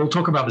 now we'll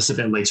talk about this a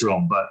bit later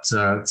on, but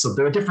so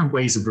there are different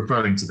ways of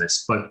referring to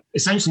this. But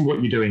essentially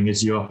what you're doing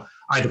is you're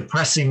either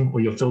pressing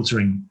or you're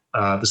filtering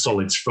the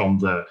solids from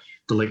the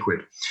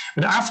liquid.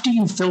 But after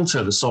you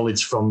filter the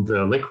solids from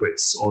the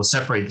liquids or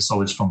separate the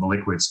solids from the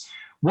liquids,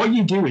 what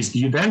you do is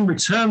you then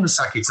return the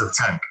sake to the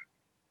tank.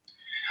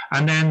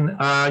 And then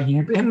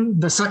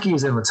the sake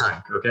is in the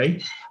tank,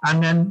 okay?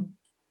 And then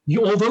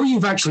although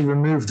you've actually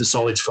removed the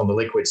solids from the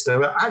liquids,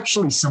 there are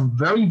actually some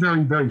very,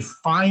 very, very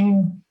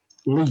fine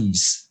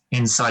leaves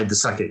inside the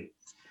sake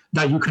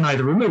that you can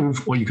either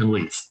remove or you can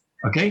leave,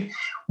 okay?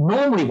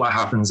 Normally what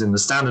happens in the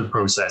standard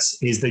process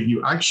is that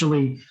you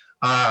actually,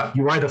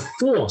 you either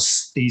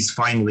force these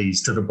fine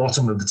leaves to the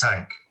bottom of the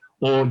tank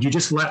or you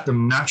just let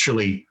them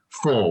naturally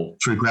fall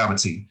through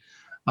gravity.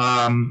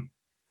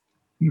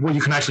 What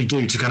you can actually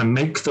do to kind of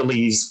make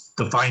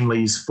the fine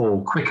lees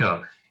fall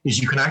quicker is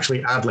you can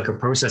actually add like a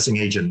processing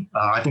agent.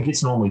 I think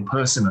it's normally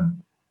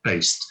persimmon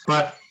based,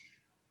 but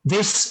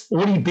this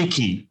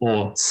oribiki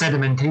or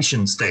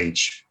sedimentation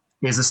stage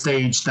is a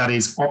stage that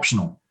is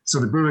optional. So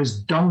the brewers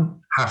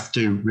don't have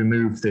to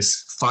remove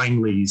this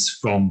fine lees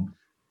from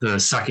the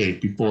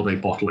sake before they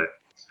bottle it.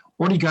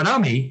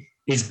 Origarami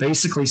is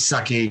basically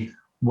sake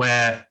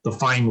where the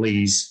fine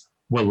lees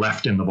were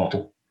left in the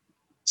bottle.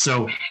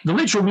 So the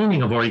literal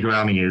meaning of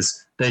origarami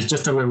is there's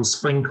just a little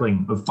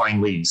sprinkling of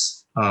fine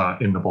lees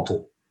in the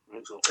bottle.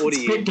 So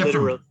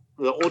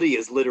the ori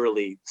is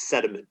literally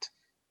sediment.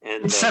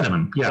 And it's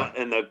sediment, yeah.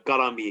 And the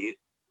garami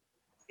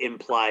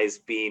implies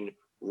being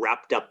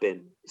wrapped up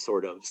in,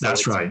 sort of. So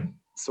that's right.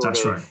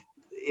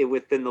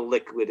 Within the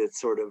liquid,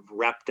 it's sort of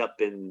wrapped up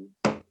in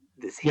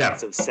this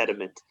hints of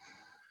sediment.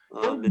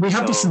 We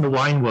have this in the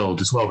wine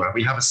world as well, right?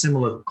 We have a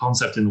similar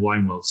concept in the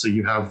wine world. So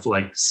you have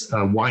like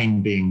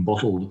wine being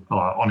bottled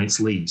on its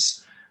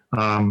lees.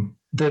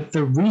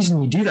 The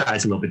reason you do that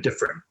is a little bit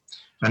different,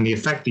 and the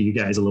effect that you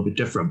get is a little bit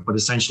different. But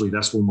essentially,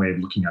 that's one way of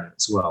looking at it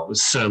as well.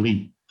 It's sur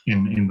lie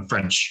in the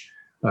French,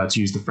 to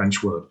use the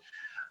French word.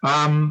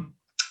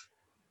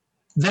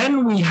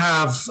 Then we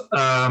have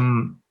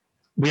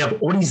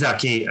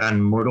orizake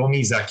and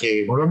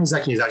moromizake.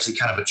 Moromizake is actually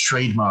kind of a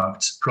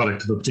trademarked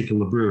product of a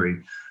particular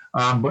brewery.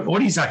 But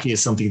orizake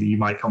is something that you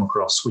might come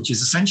across, which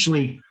is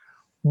essentially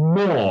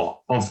more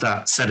of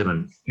that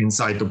sediment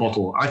inside the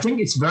bottle. I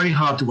think it's very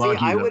hard to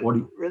argue I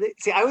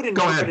would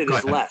interpret it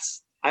as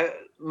less.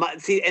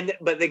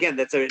 But again,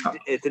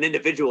 it's an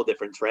individual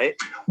difference, right?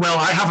 Well,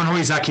 I have an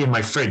orizake in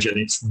my fridge, and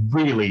it's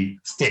really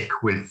thick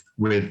with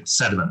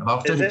sediment.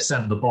 About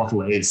 30% of the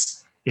bottle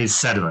is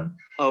sediment.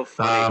 Oh,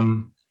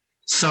 funny.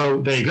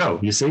 So there you go.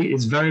 You see,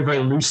 it's very, very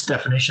loose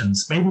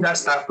definitions. Maybe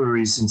that's that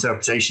brewery's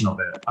interpretation of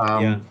it.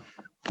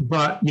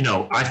 But,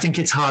 I think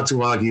it's hard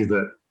to argue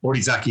that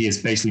orizake is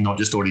basically not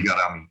just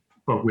origarami,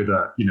 but with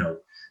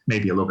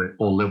maybe a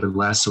little bit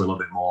less or a little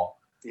bit more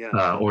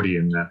ori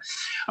in there.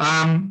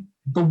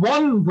 The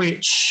one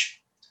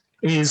which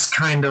is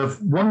kind of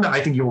one that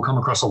I think you will come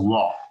across a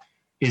lot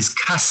is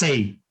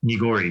kase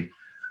nigori,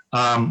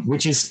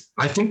 which is,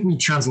 I think we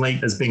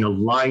translate as being a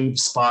live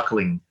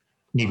sparkling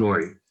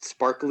nigori.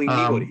 Sparkling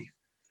nigori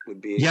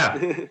would be. Yeah.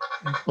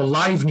 A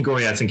live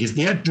nigori, I think, is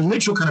the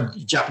literal kind of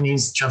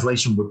Japanese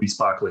translation would be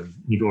sparkling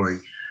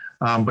nigori.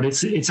 But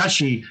it's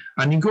actually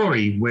a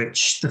nigori,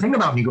 which the thing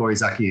about nigori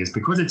zaki is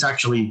because it's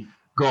actually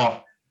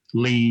got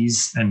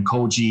lees and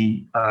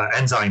koji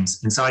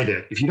enzymes inside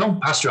it. If you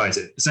don't pasteurize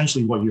it,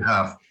 essentially what you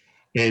have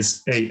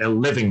is a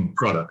living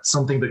product,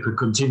 something that could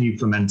continue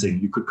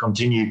fermenting. You could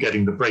continue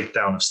getting the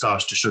breakdown of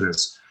starch to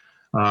sugars,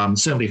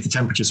 certainly if the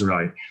temperatures are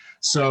right.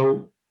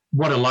 So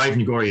what a live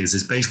nigori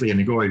is basically a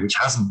nigori which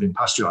hasn't been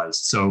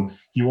pasteurized. So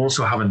you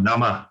also have a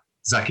nama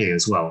sake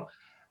as well.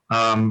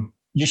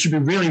 You should be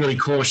really, really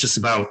cautious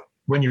about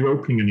when you're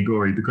opening a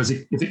nigori, because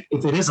if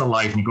it is a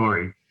live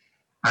nigori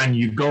and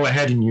you go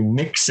ahead and you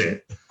mix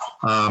it,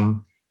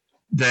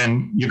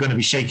 then you're going to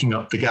be shaking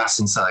up the gas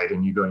inside,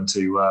 and you're going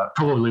to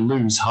probably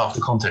lose half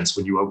the contents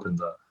when you open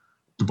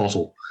the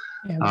bottle.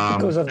 Yeah,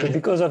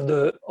 because of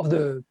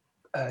the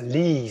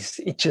lees,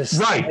 it just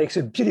makes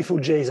a beautiful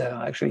geyser,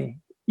 actually.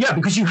 Yeah,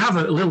 because you have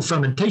a little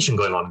fermentation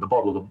going on in the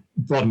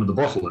bottom of the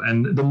bottle,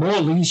 and the more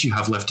lees you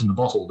have left in the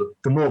bottle,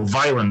 the more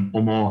violent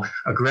or more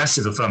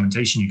aggressive a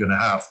fermentation you're going to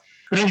have.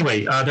 But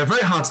anyway, they're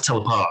very hard to tell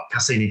apart,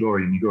 kase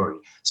nigori and nigori,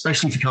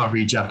 especially if you can't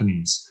read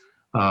Japanese.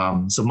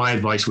 So my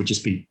advice would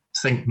just be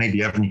think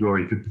maybe every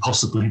nigori could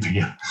possibly be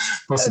a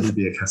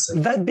kase.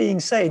 That being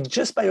said,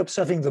 just by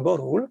observing the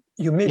bottle,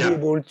 you may be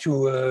able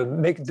to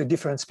make the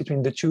difference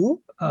between the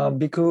two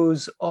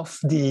because of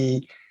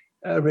the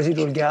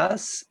residual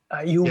gas.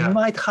 You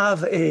might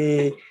have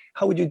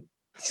how would you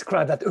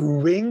describe that? A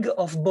ring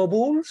of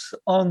bubbles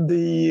on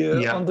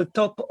the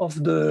top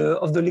of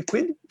the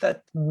liquid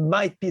that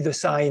might be the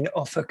sign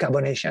of a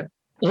carbonation.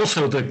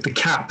 Also, the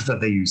cap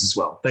that they use as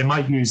well. They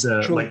might use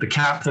like the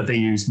cap that they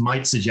use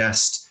might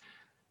suggest.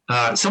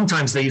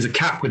 Sometimes they use a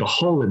cap with a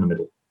hole in the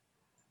middle.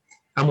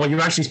 And what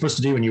you're actually supposed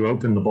to do when you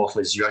open the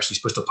bottle is you're actually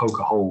supposed to poke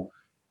a hole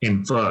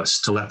in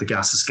first to let the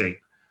gas escape.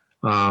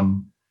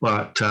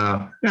 But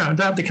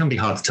that can be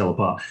hard to tell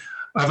apart.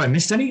 Have I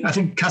missed any? I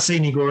think kase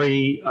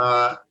nigori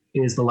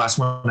is the last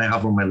one I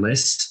have on my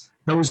list.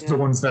 Those are the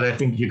ones that I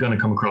think you're going to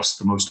come across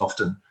the most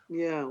often.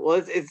 Yeah,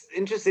 well, it's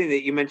interesting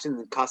that you mentioned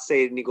the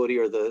kase nigori,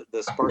 or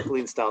the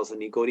sparkling styles,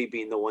 and nigori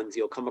being the ones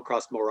you'll come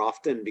across more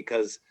often,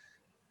 because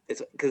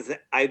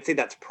I'd say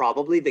that's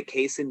probably the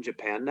case in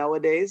Japan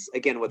nowadays.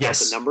 Again, without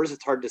the numbers,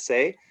 it's hard to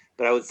say,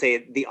 but I would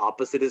say the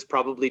opposite is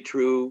probably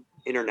true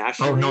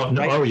internationally.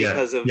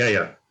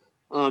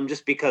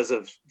 Just because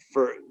of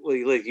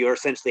you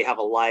essentially have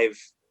a live.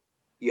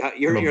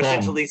 You're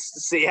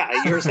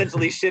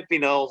essentially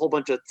shipping a whole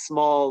bunch of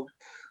small,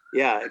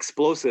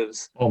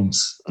 explosives.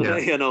 Bombs.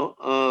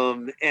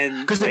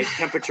 And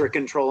temperature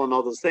control and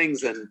all those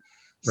things, and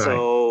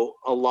so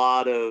a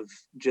lot of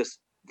just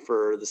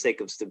for the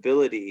sake of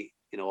stability,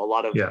 you know, a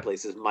lot of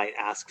places might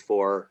ask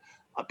for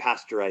a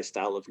pasteurized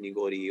style of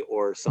nigori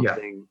or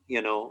something,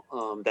 you know,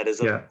 that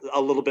is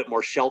a little bit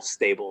more shelf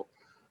stable.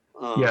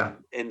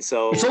 And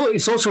so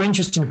it's also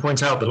interesting to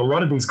point out that a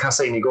lot of these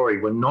kase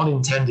nigori were not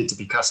intended to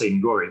be kase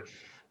nigori.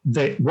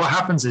 What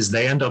happens is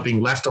they end up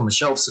being left on the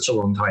shelf such a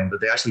long time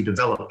that they actually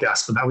develop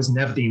gas, but that was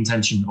never the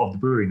intention of the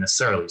brewery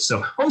necessarily.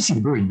 So obviously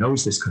the brewery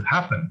knows this could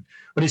happen,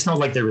 but it's not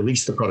like they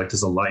released the product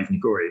as a live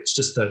nigori. It's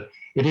just that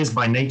it is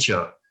by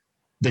nature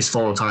this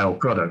volatile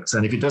product.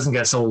 And if it doesn't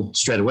get sold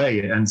straight away,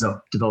 it ends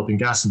up developing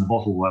gas in the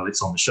bottle while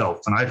it's on the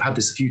shelf. And I've had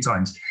this a few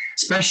times,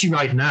 especially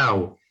right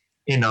now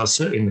in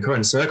the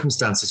current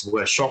circumstances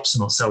where shops are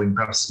not selling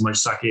perhaps as much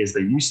sake as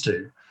they used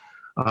to.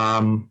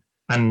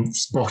 And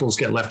bottles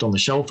get left on the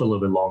shelf a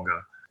little bit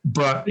longer.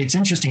 But it's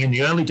interesting, in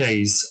the early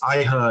days,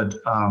 I heard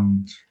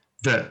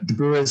that the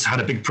brewers had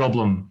a big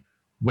problem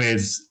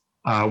with,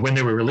 when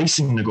they were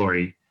releasing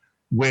nigori,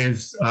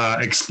 with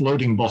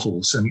exploding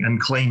bottles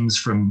and claims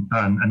from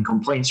and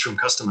complaints from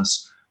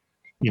customers,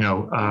 you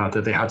know,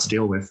 that they had to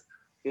deal with.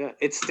 Yeah,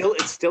 it's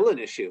still an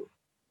issue.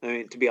 I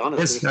mean, to be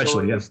honest,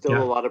 there's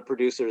still a lot of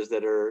producers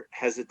that are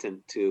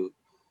hesitant to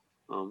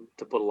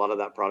put a lot of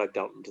that product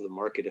out into the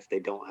market if they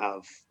don't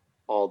have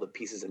all the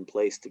pieces in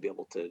place to be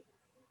able to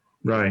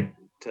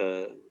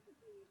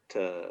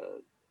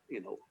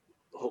you know,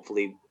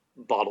 hopefully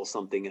bottle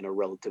something in a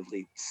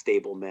relatively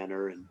stable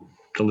manner and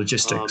the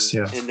logistics,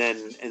 and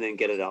then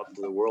get it out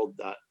into the world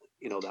that,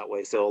 you know, that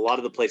way. So a lot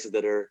of the places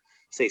that are,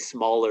 say,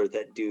 smaller,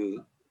 that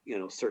do, you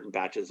know, certain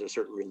batches or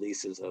certain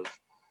releases of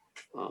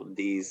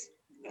these,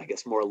 I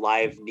guess, more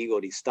live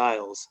nigori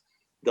styles,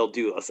 they'll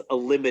do a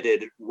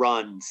limited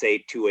run,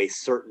 say, to a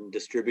certain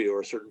distributor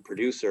or a certain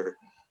producer,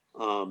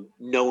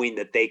 knowing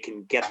that they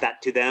can get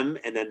that to them,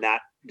 and then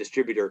that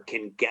distributor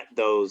can get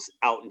those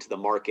out into the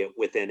market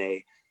within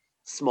a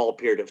small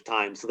period of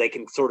time. So they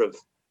can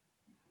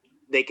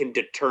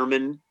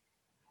determine,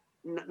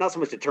 not so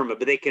much determine,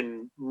 but they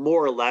can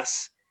more or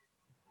less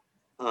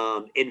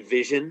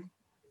envision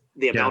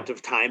the amount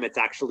of time it's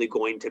actually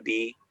going to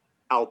be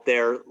out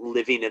there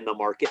living in the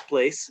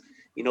marketplace.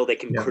 You know, they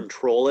can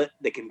control it.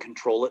 They can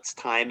control its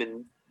time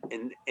and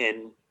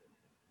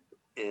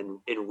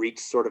reach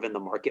sort of in the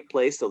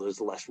marketplace. So there's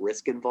less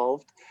risk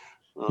involved.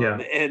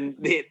 And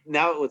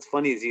now what's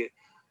funny is you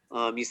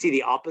see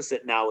the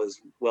opposite now as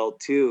well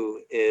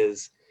too,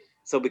 is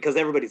so because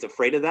everybody's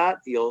afraid of that,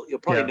 you'll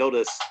probably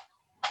notice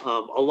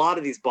a lot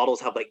of these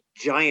bottles have like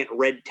giant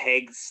red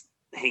tags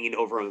hanging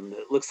over them.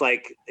 It looks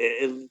like,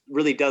 it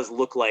really does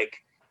look like,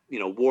 you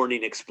know,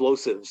 warning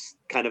explosives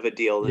kind of a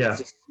deal. And it's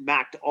just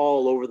smacked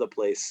all over the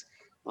place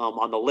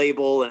on the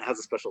label, and it has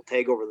a special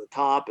tag over the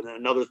top, and then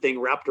another thing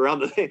wrapped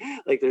around the thing.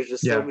 Like there's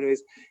just so many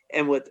ways.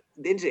 And what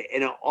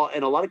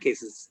in a lot of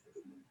cases,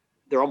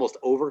 they're almost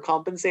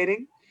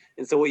overcompensating.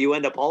 And so what you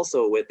end up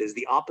also with is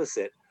the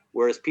opposite.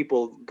 Whereas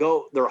people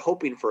they're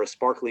hoping for a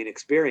sparkling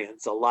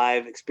experience, a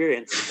live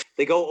experience.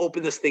 They go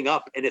open this thing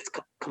up and it's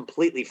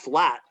completely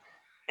flat.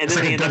 And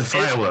then they end up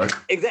firework.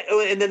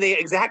 And then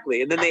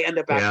they end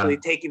up actually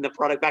taking the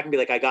product back and be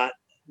like, I got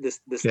this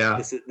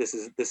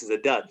is a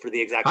dud for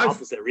the exact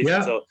opposite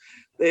reason. So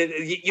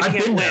you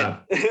can't win.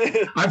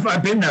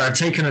 I've been there. I've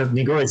taken a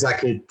nigori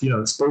sake, you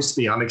know, it's supposed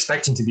to be, I'm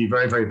expecting to be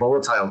very, very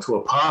volatile, to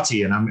a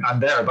party, and I'm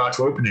there about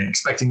to open it,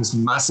 expecting this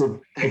massive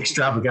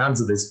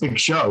extravaganza, this big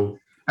show,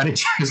 and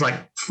it was like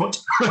foot.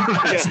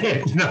 That's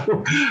it, you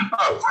know.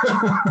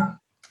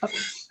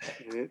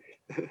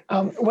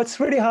 What's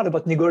really hard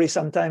about nigori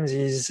sometimes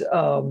is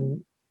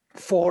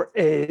for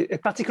a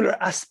particular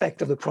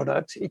aspect of the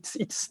product, it's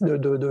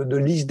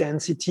the least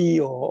density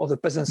or the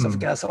presence of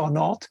gas or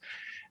not.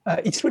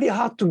 It's really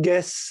hard to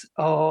guess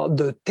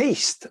the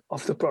taste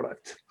of the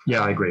product.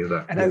 Yeah, I agree with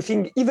that. And I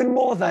think even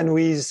more than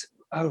with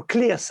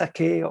clear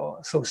sake or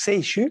so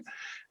seishu,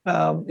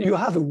 you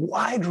have a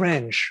wide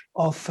range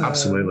of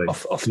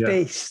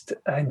taste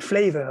and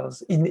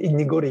flavors in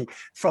nigori,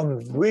 from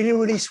really,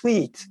 really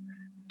sweet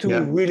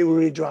to really,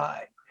 really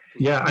dry.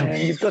 Yeah,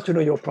 and you've got to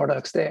know your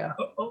products there.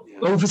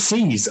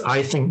 Overseas,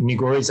 I think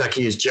nigori sake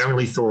is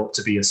generally thought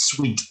to be a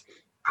sweet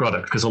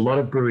product, because a lot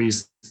of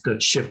breweries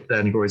that ship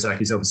their nigori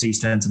sakes overseas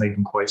tend to make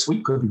them quite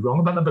sweet. Could be wrong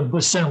about that,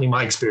 but certainly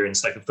my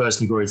experience, like the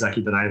first nigori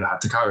sake that I ever had,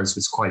 Takara's,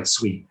 was quite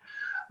sweet.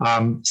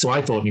 So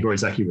I thought nigori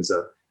sake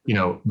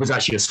was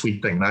actually a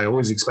sweet thing. I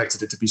always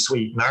expected it to be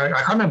sweet. And I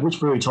can't remember which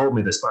brewery told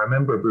me this, but I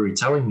remember a brewery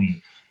telling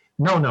me,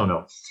 no.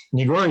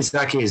 Nigori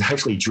sake is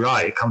actually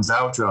dry. It comes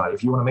out dry.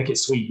 If you want to make it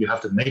sweet, you have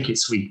to make it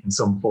sweet in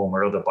some form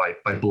or other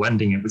by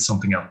blending it with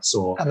something else.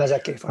 Or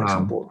amazake, for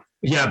example.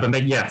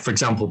 For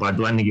example, by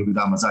blending it with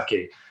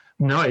amazake.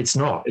 No, it's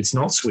not. It's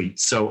not sweet.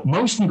 So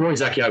most nigori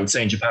sake, I would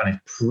say, in Japan is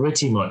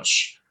pretty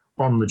much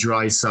on the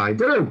dry side.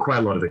 There are quite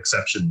a lot of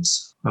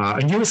exceptions.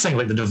 And you were saying,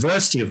 like, the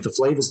diversity of the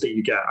flavors that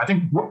you get. I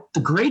think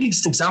the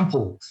greatest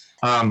example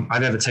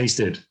I've ever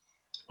tasted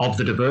of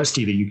the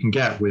diversity that you can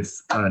get with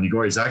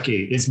nigori sake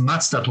is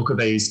Matsuda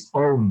Tokubei's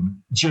own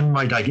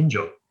Junmai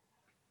Daiginjo.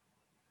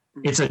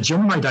 It's a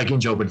Junmai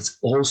Daiginjo, but it's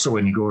also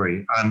a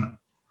nigori. And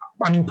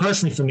I mean,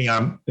 personally for me, I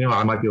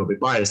might be a little bit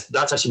biased.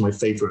 That's actually my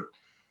favorite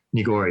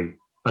Nigori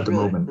at the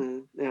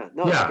moment. Yeah,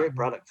 no, it's a great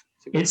product.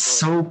 It's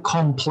so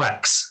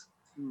complex.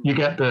 You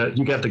get the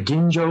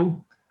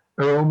ginjo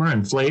aroma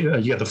and flavor.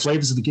 You get the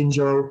flavors of the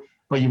ginjo,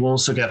 but you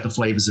also get the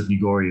flavors of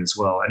Nigori as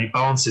well, and it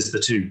balances the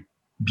two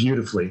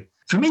beautifully.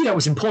 For me, that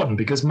was important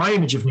because my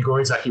image of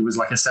Nigori Sake was,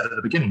 like I said at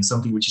the beginning,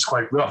 something which is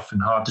quite rough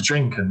and hard to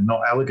drink and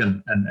not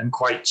elegant and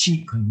quite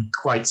cheap and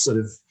quite sort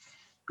of,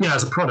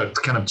 as a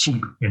product, kind of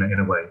cheap in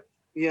a way.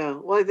 Yeah,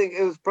 well, I think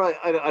it was probably,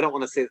 I don't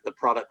want to say that the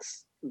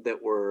products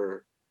that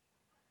were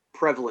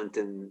prevalent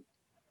in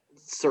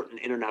certain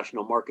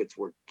international markets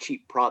were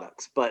cheap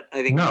products, but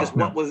I think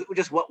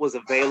what was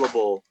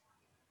available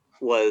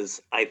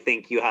was, I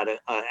think you had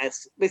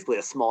basically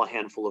a small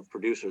handful of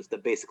producers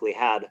that basically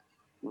had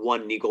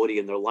one Nigori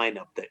in their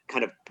lineup that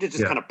kind of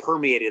kind of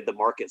permeated the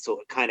market, so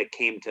it kind of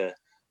came to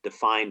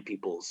define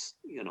people's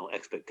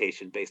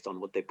expectation based on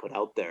what they put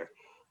out there.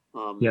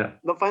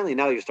 But finally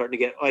now you're starting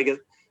to get, I guess,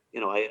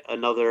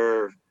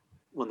 another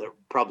one that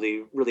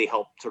probably really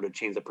helped sort of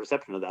change the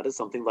perception of that is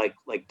something like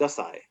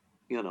Dasai.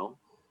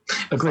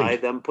 By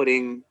them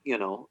putting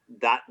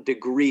that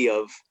degree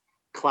of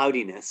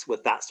cloudiness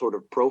with that sort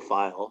of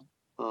profile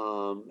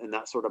and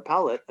that sort of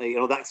palette,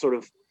 that sort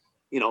of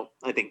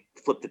I think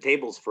flip the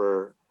tables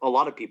for a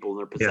lot of people in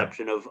their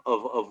perception of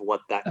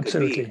what that could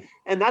be.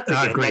 And that's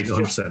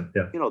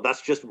again,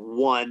 that's just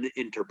one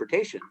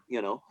interpretation,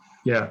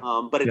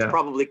 but it's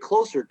probably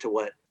closer to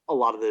what a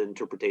lot of the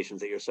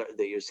interpretations that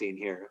you're seeing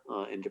here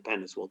in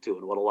Japan as well too,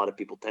 and what a lot of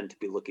people tend to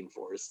be looking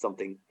for is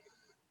something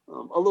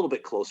a little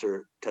bit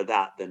closer to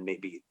that than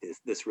maybe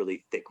this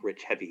really thick,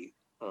 rich, heavy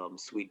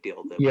sweet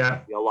deal that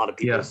a lot of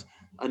people's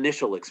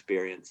initial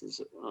experiences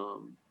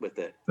with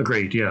it.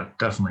 Agreed. Yeah,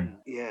 definitely.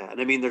 Yeah,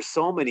 and I mean, there's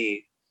so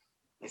many.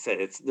 I said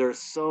there's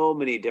so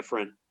many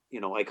different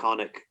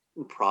iconic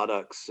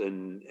products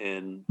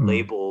and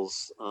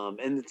labels,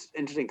 and it's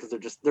interesting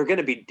because they're going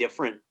to be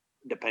different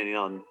depending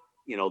on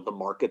the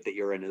market that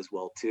you're in as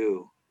well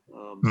too.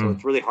 So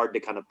it's really hard to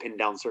kind of pin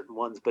down certain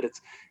ones, but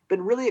it's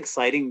been really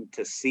exciting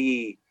to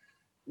see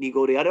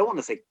Nigori. I don't want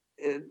to say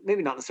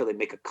maybe not necessarily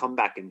make a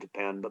comeback in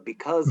Japan, but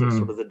because of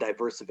sort of the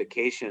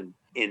diversification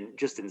in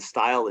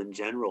style in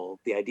general,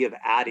 the idea of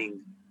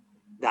adding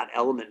that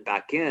element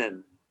back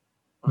in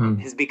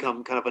has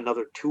become kind of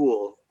another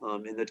tool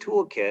in the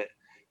toolkit.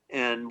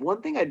 And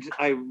one thing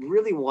I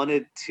really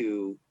wanted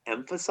to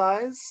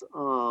emphasize,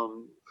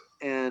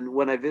 and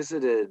when I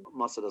visited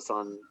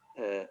Masada-san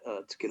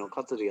Tsukino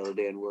Katsu the other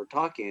day and we were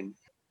talking,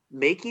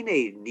 making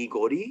a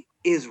Nigori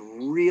is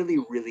really,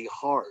 really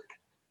hard.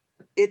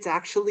 It's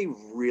actually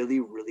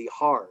really, really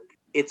hard.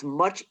 It's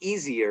much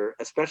easier,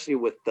 especially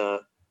with the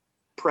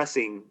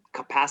pressing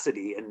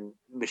capacity and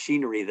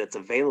machinery that's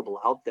available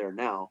out there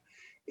now.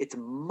 It's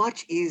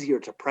much easier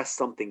to press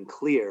something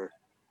clear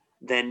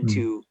than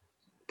to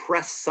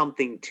press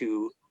something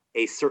to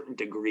a certain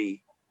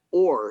degree,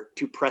 or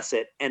to press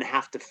it and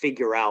have to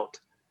figure out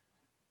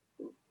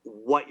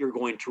what you're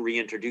going to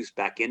reintroduce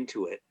back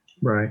into it.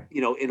 Right.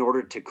 In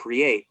order to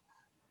create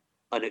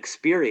an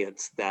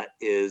experience that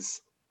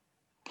is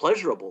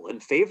pleasurable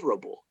and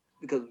favorable,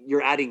 because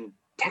you're adding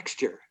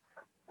texture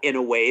in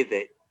a way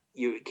that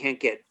you can't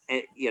get,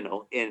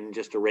 in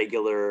just a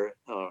regular,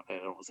 I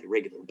don't want to say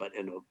regular, but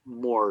in a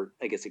more,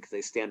 I guess you could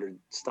say, standard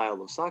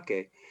style of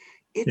sake.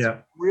 It's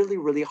really,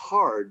 really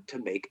hard to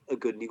make a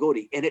good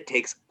Nigori, and it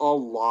takes a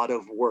lot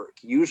of work.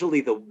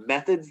 Usually the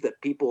methods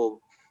that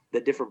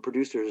different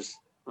producers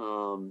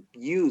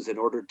use in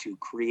order to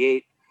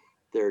create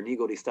their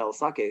Nigori style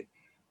sake,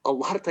 a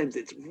lot of times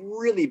it's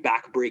really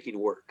backbreaking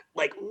work,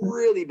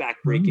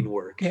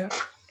 work. Yeah.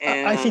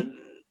 And I think,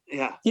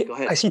 go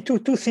ahead. I see two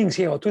things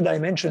here, or two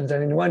dimensions. I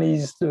mean, one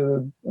is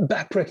the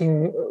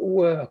backbreaking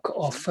work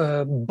of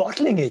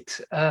bottling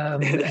it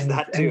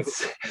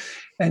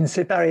and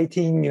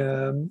separating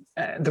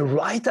the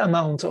right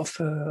amount of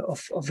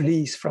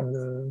lees from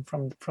the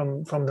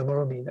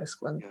moromi.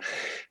 That's one. Yeah.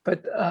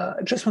 But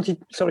just wanted,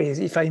 sorry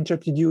if I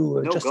interrupted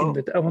you, Justin,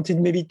 but I wanted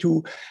maybe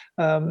to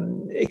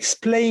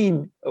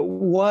explain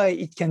why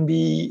it can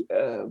be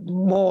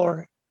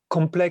more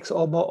complex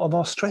or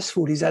more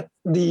stressful. Is that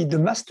the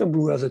master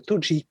brewer, the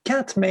toji,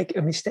 can't make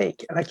a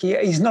mistake. Like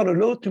he's not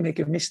allowed to make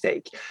a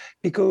mistake,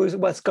 because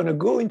what's going to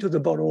go into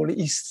the bottle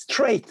is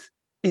straight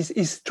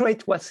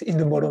what's in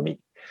the moromi.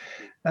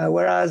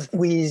 Whereas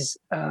with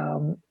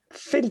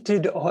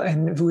filtered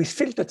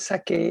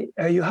sake,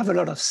 you have a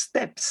lot of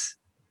steps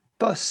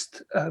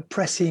post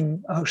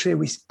pressing. Actually,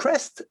 with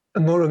pressed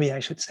moromi, I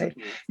should say,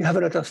 you have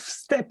a lot of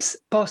steps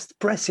post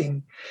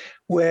pressing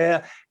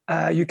where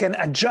you can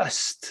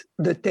adjust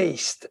the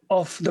taste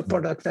of the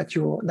product that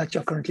you're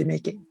currently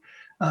making.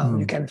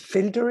 You can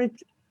filter it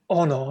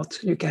or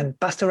not, you can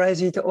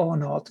pasteurize it or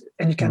not,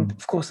 and you can,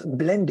 of course,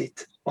 blend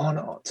it or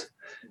not,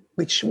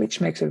 which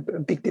makes a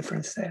big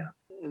difference there.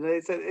 And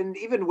I said, and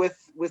even with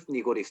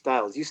Nigori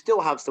styles, you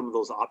still have some of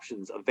those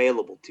options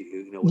available to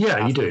you. With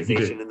you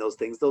do. And those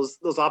things,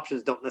 those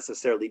options don't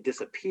necessarily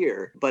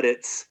disappear. But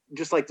it's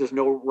just like there's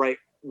no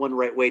one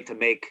right way to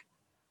make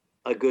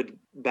a good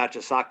batch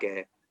of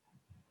sake,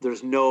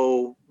 there's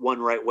no one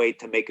right way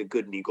to make a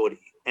good nigori.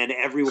 And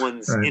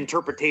everyone's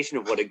interpretation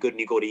of what a good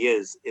nigori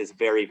is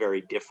very,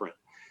 very different.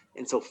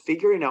 And so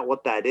figuring out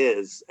what that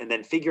is, and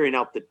then figuring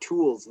out the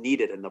tools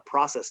needed and the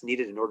process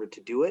needed in order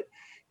to do it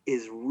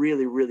is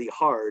really, really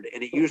hard.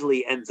 And it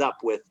usually ends up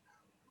with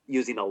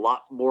using a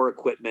lot more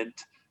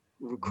equipment,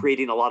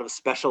 creating a lot of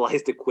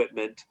specialized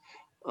equipment,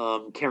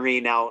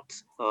 carrying out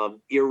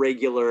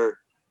irregular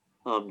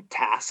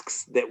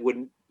tasks that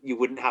you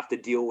wouldn't have to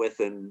deal with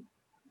in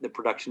the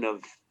production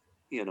of,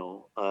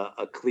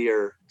 a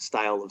clear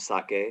style of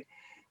sake.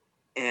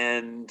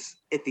 And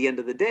at the end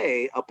of the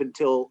day, up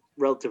until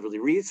relatively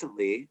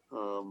recently,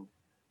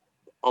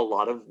 a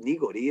lot of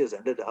nigori has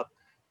ended up,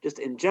 just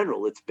in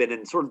general, it's been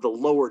in sort of the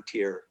lower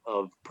tier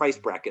of price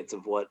brackets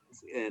of what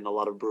in a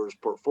lot of brewers'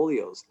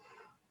 portfolios,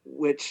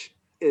 which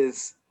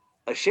is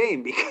a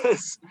shame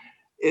because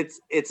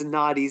it's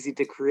not easy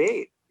to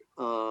create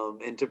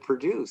and to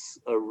produce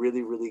a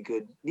really, really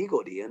good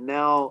nigori. And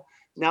now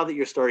that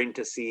you're starting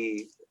to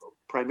see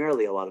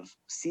primarily a lot of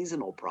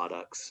seasonal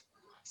products,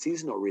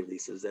 seasonal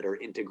releases that are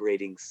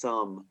integrating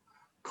some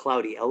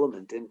cloudy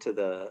element into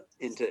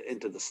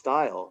the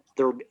style,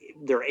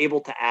 they're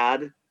able to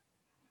add,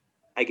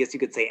 I guess you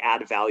could say,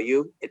 add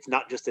value. It's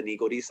not just a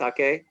nigori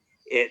sake.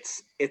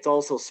 It's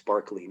also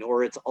sparkling,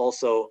 or it's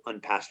also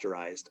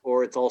unpasteurized,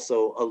 or it's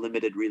also a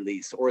limited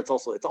release, or it's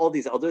all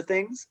these other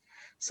things.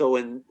 So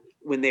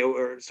when they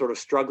were sort of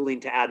struggling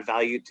to add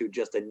value to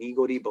just a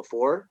nigori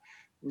before,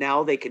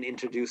 now they can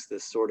introduce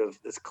this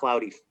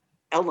cloudy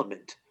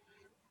element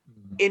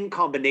in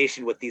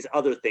combination with these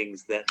other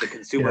things that the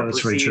consumer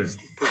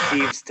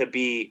perceives to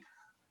be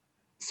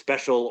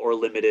special or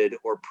limited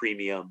or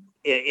premium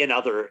in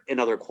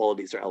other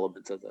qualities or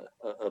elements of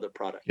the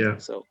product. Yeah.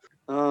 So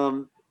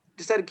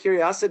just out of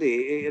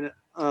curiosity,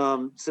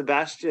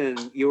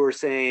 Sebastian, you were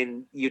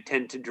saying you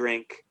tend to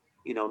drink,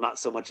 not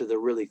so much of the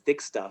really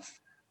thick stuff.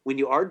 When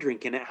you are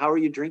drinking it, how are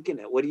you drinking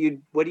it? What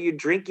are you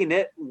drinking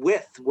it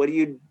with? What are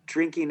you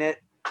drinking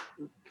it?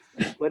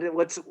 What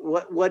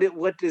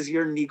does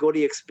your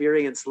nigori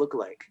experience look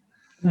like?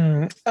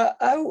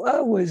 I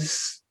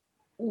was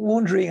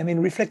wondering,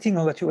 reflecting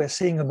on what you were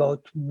saying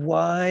about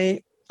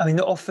why,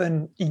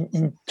 often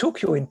in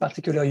Tokyo in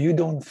particular, you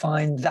don't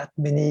find that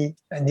many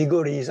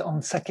nigoris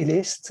on sake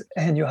list,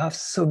 and you have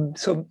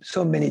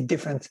so many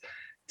different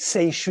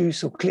seishu,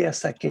 so clear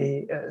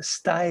sake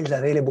styles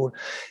available.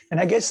 And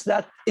I guess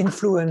that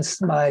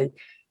influenced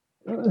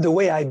the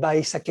way I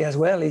buy sake as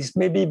well, is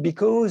maybe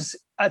because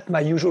at my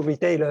usual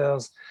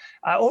retailers,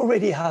 I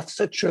already have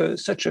such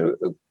a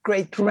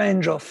great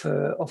range of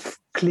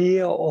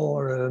clear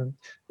or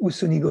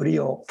usu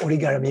nigori or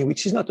origarami,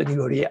 which is not a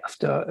nigori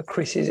after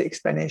Chris's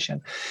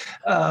explanation.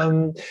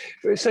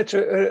 Such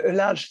a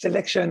large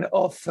selection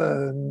of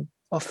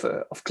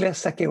clear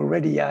sake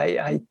already.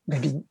 I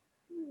maybe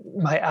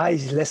my eye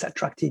is less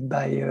attracted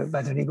by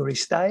the nigori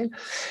style.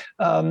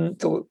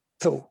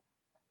 So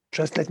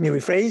just let me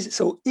rephrase.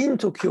 So in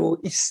Tokyo,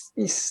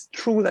 it's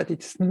true that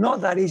it's not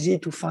that easy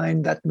to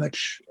find that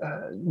much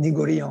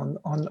nigori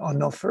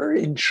on offer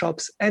in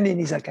shops and in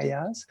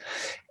izakayas.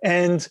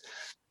 And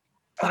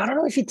I don't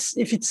know if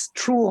it's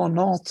true or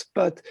not,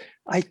 but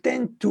I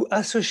tend to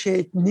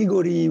associate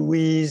nigori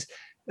with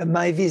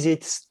my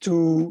visits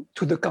to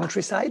the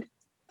countryside.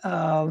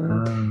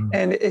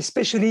 And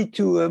especially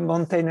to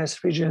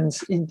mountainous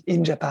regions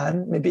in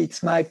Japan. Maybe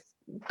it's my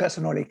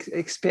personal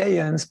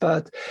experience,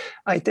 but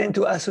I tend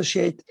to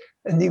associate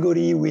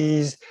nigori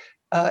with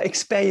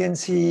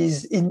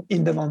experiences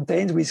in the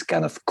mountains, with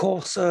kind of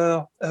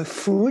coarser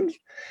food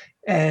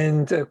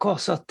and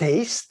coarser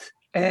taste.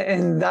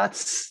 And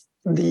that's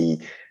the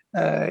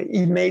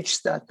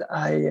image that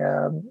I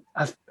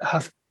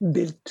have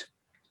built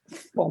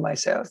for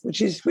myself,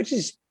 which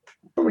is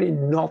probably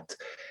not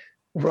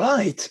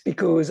right,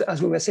 because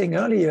as we were saying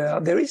earlier,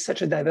 there is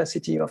such a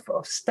diversity of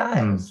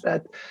styles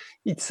that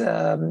it's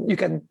you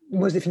can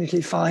most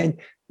definitely find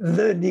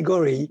the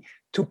nigori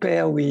to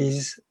pair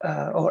with,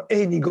 or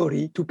a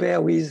nigori to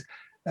pair with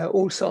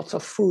all sorts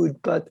of food.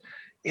 But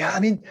yeah,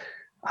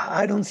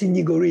 I don't see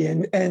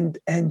nigori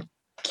and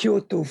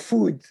Kyoto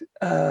food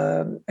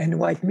and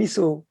white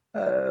miso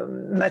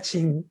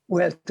matching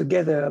well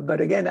together.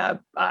 But again,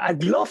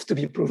 I'd love to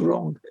be proved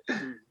wrong.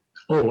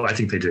 Oh, I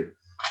think they do.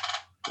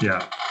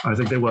 Yeah, I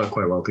think they work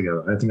quite well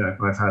together. I think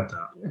I've had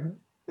that.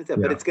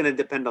 Mm-hmm. But it's going to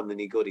depend on the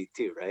nigori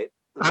too, right?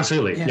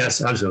 Absolutely. Yeah.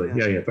 Yes, absolutely.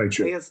 Yeah, very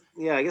true.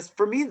 I guess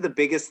for me, the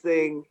biggest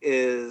thing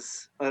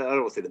is, I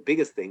don't want to say the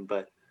biggest thing,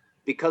 but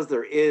because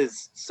there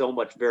is so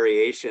much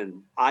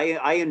variation,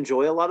 I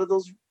enjoy a lot of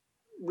those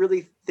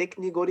really thick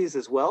nigoris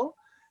as well.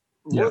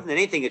 More than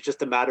anything, it's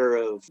just a matter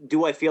of,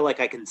 do I feel like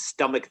I can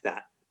stomach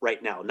that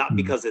right now? Not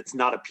because it's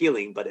not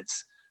appealing, but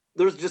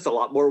there's just a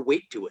lot more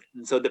weight to it.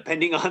 And so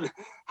depending on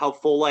how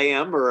full I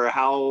am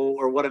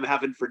or what I'm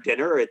having for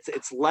dinner,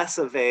 it's less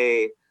of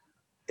a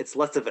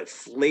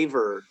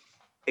flavor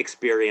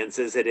experience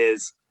as it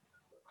is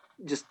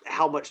just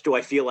how much do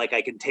I feel like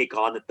I can take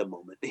on at the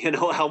moment.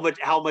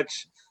 How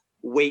much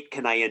weight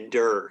can I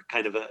endure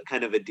kind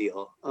of a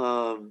deal.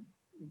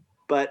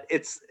 But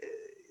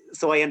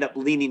so I end up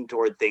leaning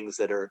toward things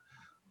that are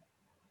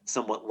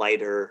somewhat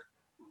lighter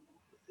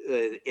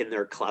in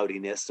their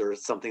cloudiness, or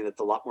something that's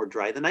a lot more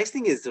dry. The nice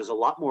thing is there's a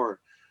lot more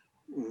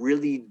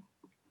really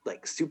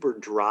like super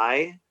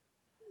dry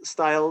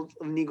style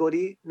of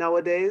nigori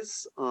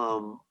nowadays.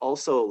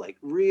 Also like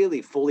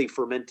really fully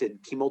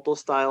fermented kimoto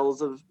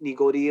styles of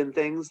nigori and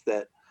things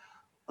that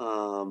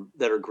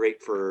are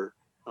great for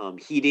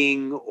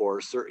heating, or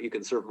you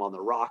can serve them on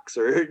the rocks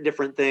or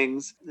different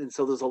things. And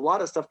so there's a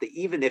lot of stuff that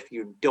even if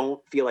you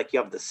don't feel like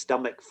you have the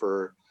stomach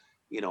for,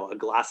 a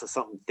glass of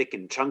something thick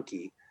and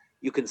chunky,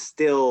 you can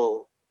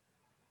still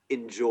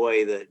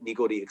enjoy the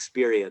nigori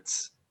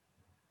experience.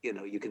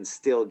 You can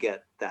still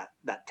get that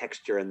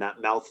texture and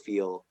that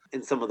mouthfeel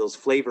and some of those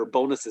flavor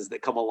bonuses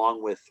that come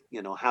along with,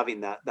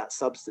 having that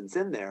substance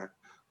in there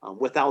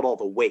without all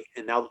the weight.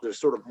 And now that there's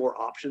sort of more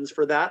options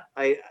for that,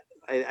 I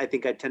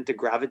think I tend to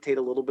gravitate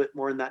a little bit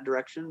more in that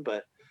direction.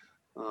 But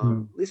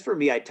at least for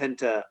me, I tend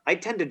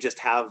to just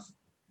have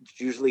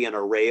usually an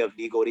array of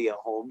nigori at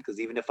home, because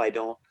even if I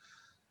don't,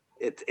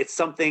 it's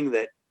something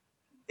that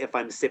if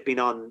I'm sipping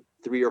on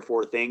 3 or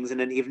 4 things in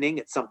an evening,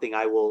 it's something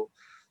I will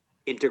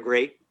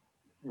integrate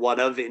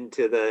one of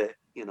into the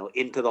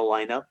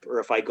lineup. Or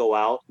if I go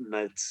out and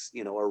it's,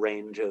 a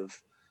range of,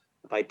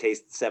 if I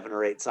taste 7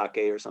 or 8 sake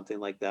or something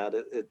like that,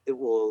 it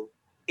will,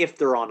 if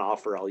they're on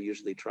offer, I'll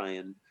usually try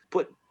and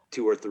put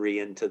 2 or 3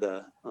 into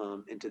the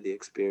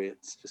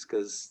experience, just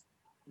because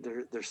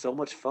they're so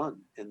much fun,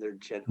 and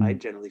I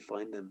generally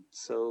find them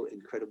so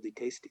incredibly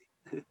tasty.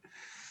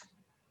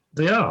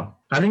 They are.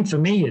 I think for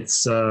me,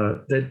 it's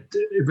that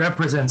it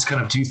represents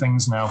kind of 2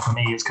 things now. For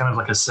me, it's kind of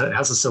like it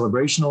has a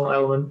celebrational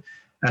element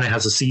and it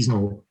has a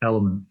seasonal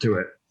element to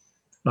it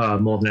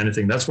more than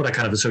anything. That's what I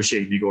kind of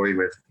associate nigori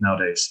with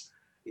nowadays.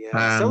 Yeah,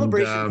 and,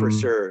 celebration for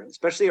sure,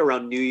 especially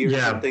around New Year's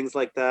and things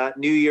like that.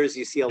 New Year's,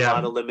 you see a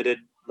lot of limited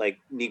like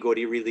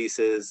nigori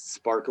releases,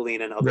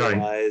 sparkling and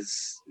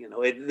otherwise.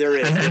 Right. There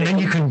is, and then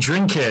you can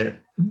drink it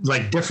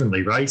like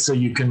differently, right? So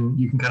you can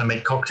kind of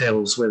make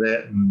cocktails with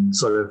it, and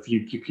sort of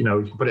you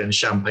can put it in a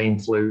champagne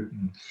flute.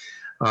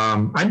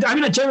 And,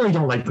 I generally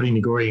don't like putting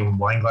nigori in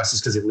wine glasses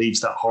because it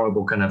leaves that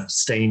horrible kind of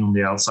stain on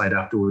the outside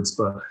afterwards.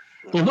 But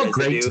they look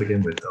great to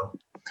begin with, though.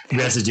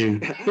 Residue.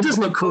 It does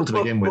look cool to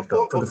begin with,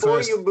 though.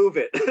 Before you move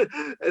it,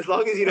 as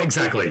long as you don't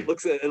exactly, move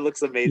it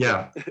looks amazing.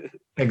 Yeah,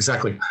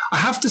 exactly. I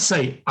have to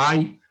say,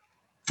 I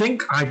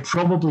think I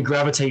probably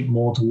gravitate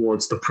more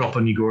towards the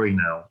proper nigori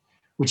now,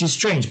 which is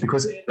strange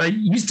because it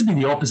used to be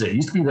the opposite. It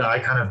used to be that I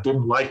kind of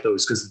didn't like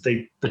those because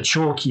the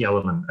chalky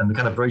element and the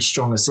kind of very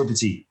strong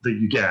acidity that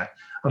you get,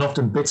 and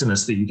often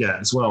bitterness that you get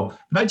as well.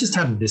 But I just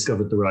hadn't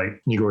discovered the right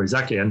nigori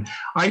sake, and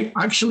I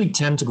actually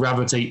tend to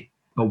gravitate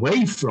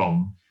away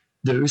from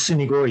the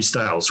usunigori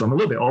style. So I'm a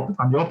little bit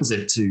I'm the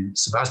opposite to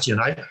Sebastian.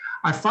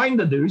 I find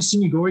that the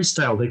usunigori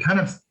style,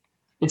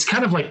 it's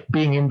kind of like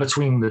being in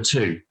between the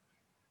two.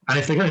 And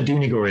if they're going to do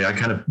nigori, I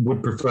kind of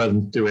would prefer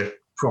them to do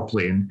it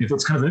properly. And if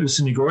it's kind of an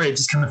usunigori, it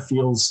just kind of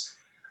feels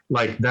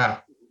like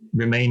that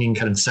remaining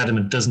kind of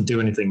sediment doesn't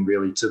do anything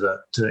really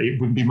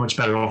it would be much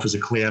better off as a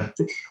clear,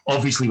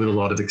 obviously with a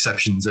lot of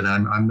exceptions. And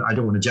I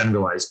don't want to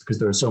generalize because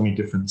there are so many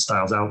different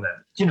styles out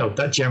there.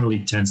 That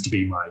generally tends to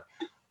be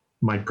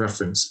my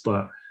preference,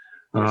 but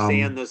you're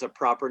saying there's a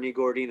proper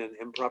nigori and an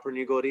improper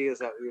nigori? Is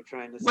that what you're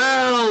trying to say?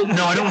 Well,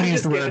 no, I don't want to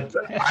use the word.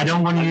 I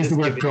don't want to use the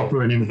word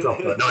proper and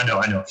improper. No,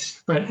 I know.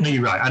 But no,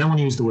 you're right. I don't want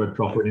to use the word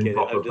proper and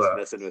improper. I'm just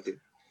messing with you.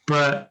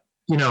 But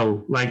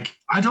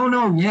I don't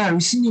know. Yeah,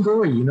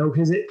 usunigori.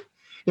 Because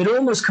it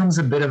almost comes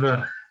a bit of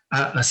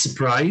a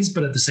surprise,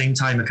 but at the same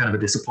time a kind of a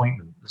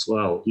disappointment as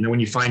well. When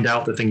you find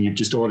out the thing you've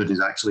just ordered is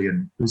actually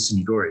an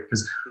usunigori,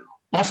 because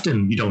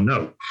often you don't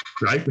know,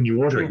 right? When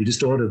you order it, you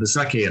just order the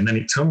sake, and then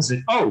it comes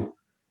in.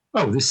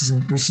 Oh, this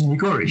isn't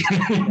usunigori.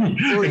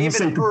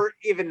 or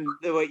even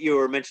what you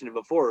were mentioning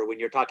before,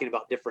 when you're talking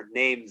about different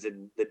names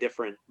and the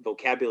different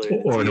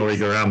vocabulary. Or an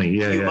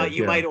origami,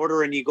 you might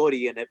order a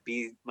nigori and it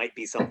might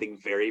be something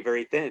very,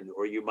 very thin,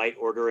 or you might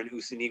order an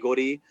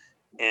usunigori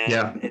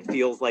and it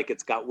feels like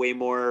it's got way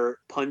more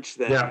punch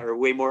or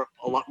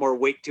a lot more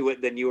weight to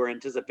it than you were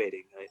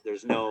anticipating. Right?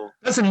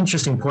 That's an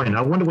interesting point.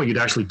 I wonder what you'd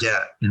actually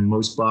get in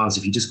most bars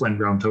if you just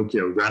went around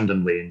Tokyo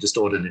randomly and just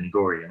ordered a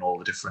nigori in all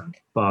the different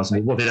bars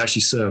and what they'd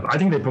actually serve. I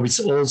think they'd probably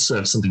all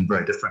serve something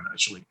very different,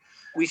 actually.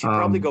 We should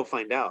probably go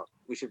find out.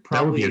 We should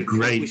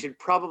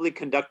probably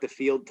conduct a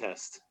field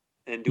test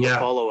and do a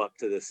follow-up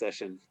to this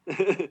session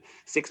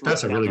 6 months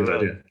That's a really good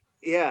idea.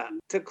 Yeah.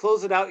 To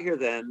close it out here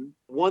then,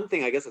 one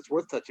thing I guess it's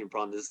worth touching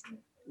upon is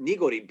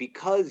nigori,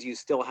 because you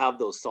still have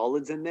those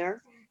solids in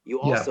there,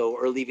 you also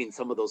are leaving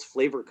some of those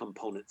flavor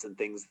components and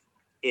things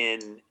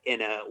in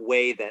a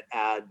way that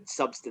add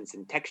substance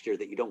and texture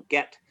that you don't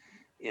get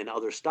in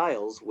other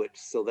styles,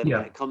 so then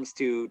when it comes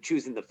to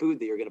choosing the food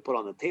that you're going to put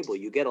on the table,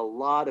 you get a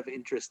lot of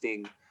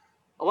interesting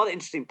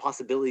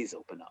possibilities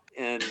open up.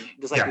 And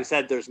just like you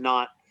said, there's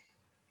not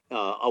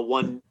a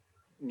one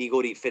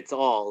nigori fits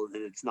all,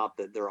 and it's not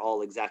that they're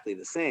all exactly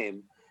the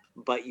same.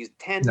 but you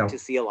tend No. to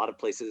see a lot of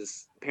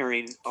places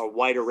pairing a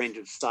wider range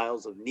of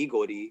styles of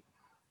nigori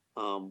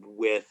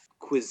with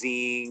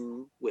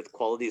cuisine, with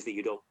qualities that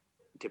you don't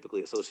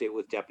typically associate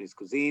with Japanese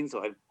cuisine.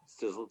 So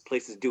there's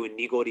places doing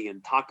nigori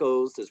and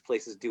tacos. There's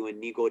places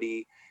doing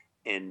nigori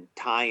and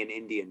Thai and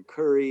Indian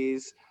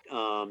curries,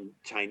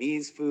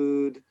 Chinese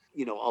food,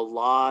 a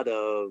lot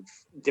of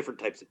different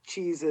types of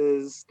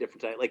cheeses,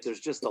 there's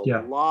just a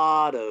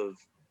lot of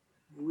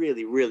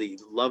really, really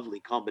lovely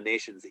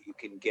combinations that you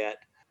can get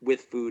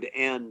with food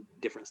and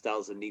different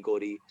styles of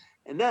nigori.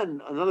 And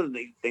then another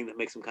thing that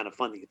makes them kind of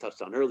fun that you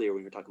touched on earlier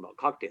when you were talking about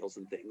cocktails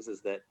and things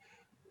is that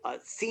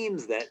it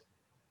seems that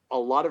a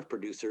lot of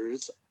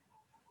producers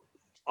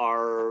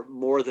are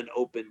more than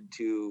open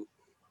to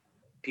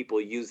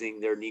people using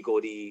their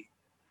nigori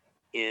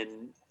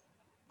in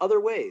other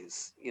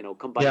ways,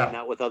 combining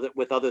that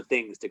with other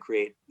things to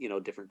create,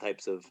 different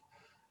types of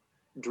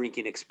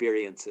drinking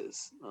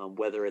experiences,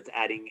 whether it's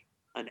adding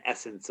an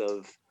essence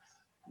of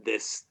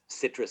this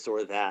citrus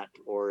or that,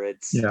 or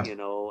it's,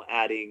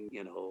 adding,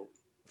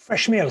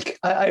 fresh milk.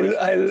 I mean,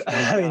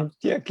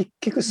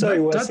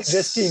 Kikusoi was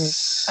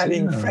suggesting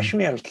adding fresh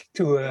milk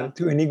to a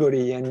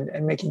nigori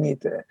and making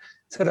it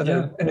sort of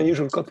an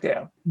unusual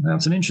cocktail.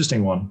 That's an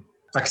interesting one.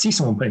 I could see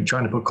someone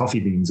trying to put coffee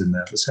beans in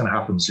there. That's going to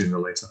happen sooner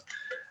or later.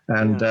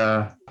 And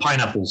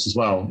pineapples as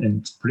well.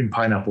 And putting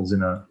pineapples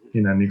in a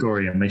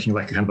nigori and making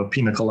like a kind of a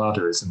pina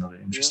colada is another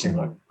interesting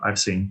one I've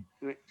seen.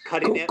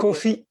 Cutting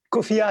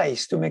coffee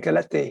ice to make a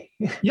latte.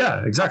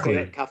 Yeah,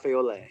 exactly. Cafe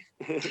au lait.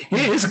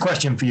 Here's a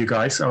question for you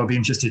guys. I'll be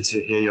interested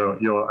to hear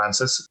your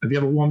answers. Have you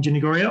ever warmed your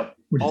nigori up?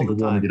 What do you think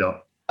of warming it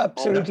up?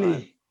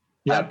 Absolutely.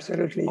 Yeah.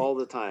 Absolutely. All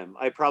the time.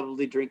 I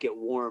probably drink it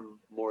warm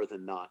more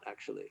than not,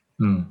 actually.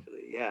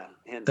 Yeah.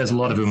 There's a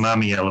lot of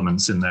umami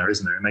elements in there,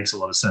 isn't there? It makes a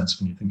lot of sense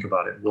when you think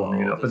about it,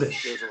 warming it up.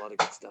 There's a lot of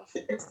good stuff.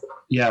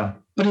 Yeah.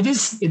 But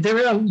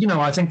there are,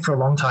 I think for a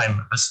long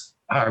time,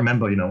 I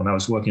remember, when I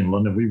was working in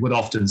London, we would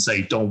often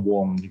say, don't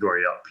warm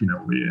nigori up,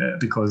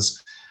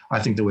 because I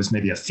think there was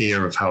maybe a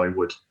fear of how it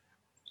would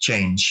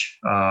change.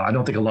 I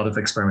don't think a lot of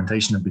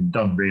experimentation had been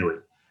done, really.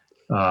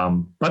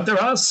 But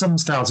there are some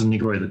styles of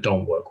nigori that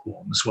don't work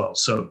warm as well.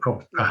 So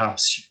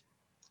perhaps,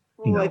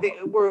 I think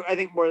more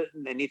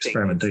than anything,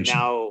 experimentation.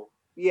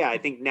 I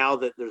think now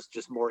that there's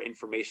just more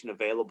information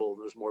available,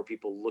 there's more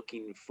people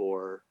looking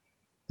for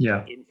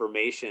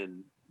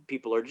information.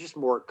 People are just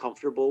more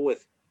comfortable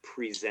with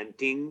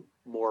presenting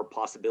more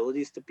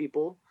possibilities to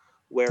people.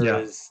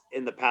 Whereas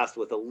in the past,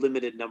 with a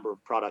limited number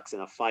of products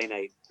and a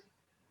finite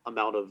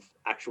amount of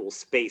actual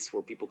space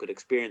where people could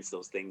experience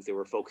those things, they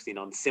were focusing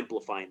on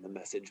simplifying the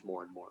message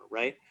more and more,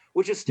 right?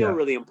 Which is still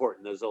really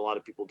important. There's a lot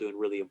of people doing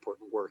really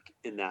important work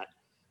in that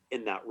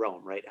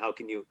realm, right? How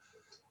can you?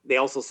 They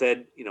also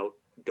said,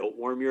 don't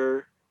warm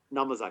your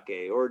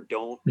namazake, or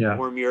don't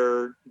warm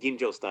your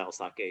ginjo style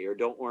sake, or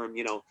don't warm.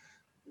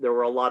 There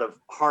were a lot of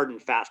hard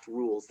and fast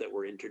rules that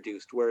were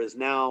introduced, whereas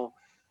now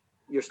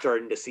you're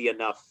starting to see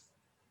enough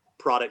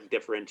product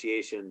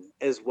differentiation,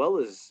 as well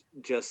as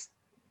just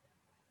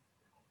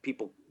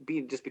people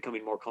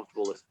becoming more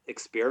comfortable with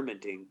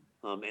experimenting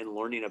and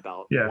learning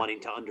about wanting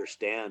to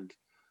understand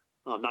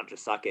not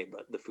just sake,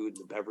 but the food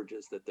and the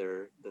beverages that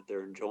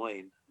they're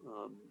enjoying.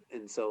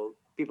 And so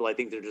people, I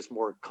think they're just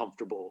more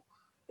comfortable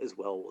as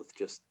well with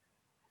just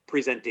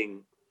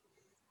presenting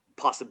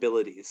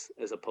possibilities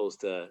as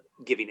opposed to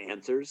giving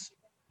answers.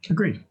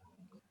 Agreed.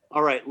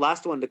 All right,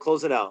 last one to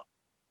close it out.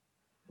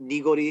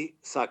 Nigori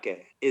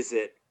sake. Is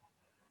it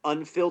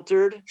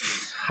unfiltered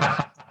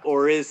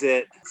or is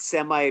it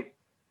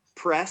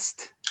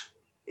semi-pressed?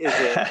 Is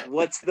it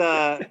what's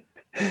the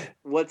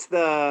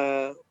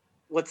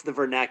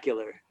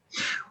vernacular?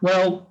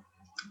 Well,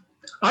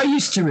 I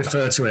used to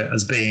refer to it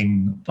as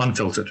being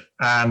unfiltered,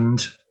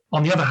 and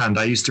on the other hand,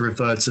 I used to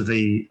refer to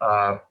the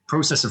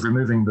process of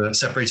separating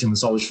the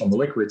solids from the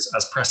liquids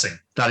as pressing.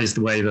 That is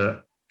the way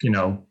that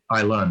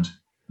I learned.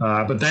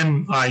 But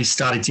then I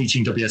started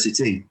teaching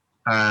WSET,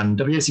 and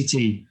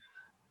WSET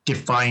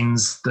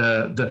defines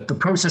the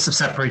process of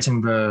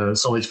separating the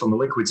solids from the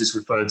liquids is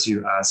referred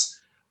to as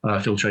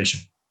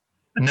filtration.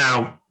 And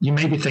now you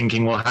may be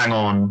thinking, well, hang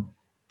on,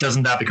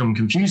 doesn't that become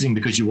confusing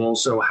because you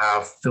also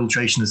have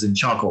filtration as in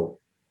charcoal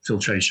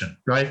filtration,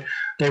 right?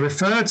 They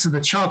refer to the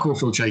charcoal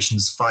filtration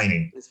as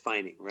fining. It's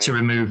fining, right? To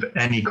remove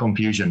any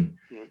confusion.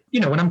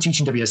 Yeah. When I'm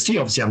teaching WST,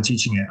 obviously I'm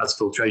teaching it as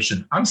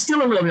filtration. I'm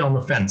still a little bit on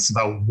the fence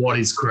about what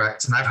is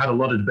correct. And I've had a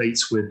lot of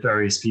debates with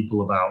various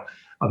people about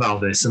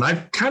this. And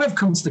I've kind of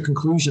come to the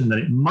conclusion that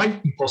it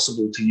might be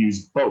possible to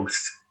use both,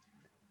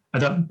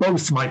 and that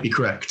both might be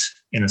correct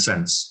in a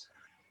sense.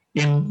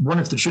 In one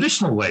of the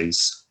traditional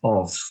ways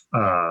of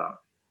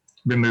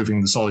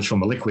removing the solids from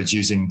the liquids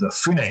using the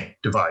Fune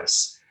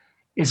device,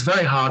 it's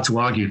very hard to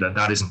argue that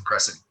that isn't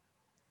pressing.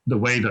 The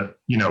way that,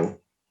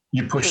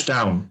 you push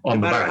down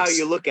on the bags. No matter how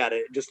you look at it,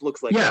 it just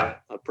looks like a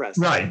press.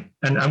 Right.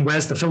 And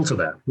where's the filter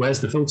there?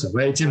 Where's the filter?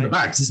 Well, it's in the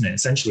bags, isn't it,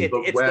 essentially?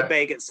 It's the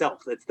bag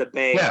itself. It's the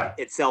bag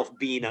itself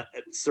being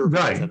serving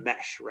as a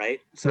mesh, right?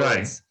 So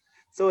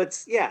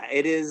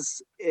it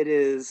is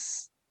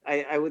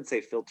I would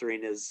say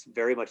filtering is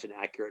very much an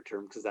accurate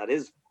term, because that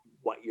is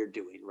what you're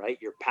doing, right?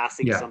 You're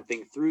passing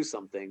something through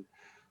something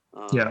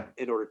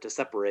in order to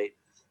separate,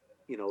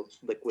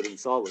 liquid and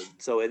solid.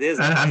 So it is,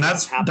 and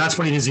that's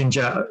what it is in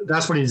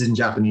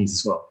Japanese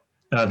as well.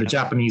 The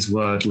Japanese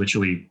word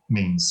literally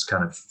means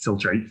kind of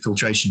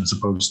filtration, as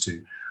opposed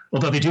to,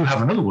 although they do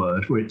have another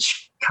word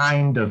which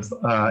kind of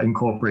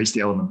incorporates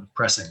the element of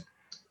pressing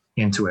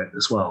into it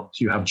as well.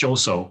 So you have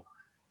joso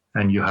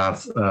and you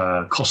have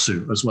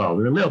kosu as well.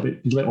 They're a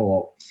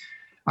little.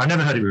 I've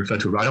never heard it referred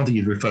to. I don't think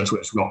you'd refer to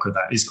it as roka.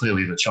 That is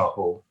clearly the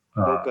charcoal.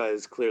 Roka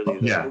is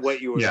clearly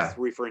what you were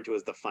referring to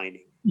as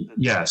defining.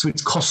 Yeah, so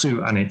it's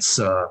kosu and it's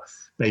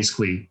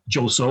basically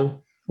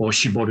joso or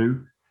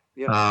shiboru.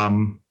 Yeah.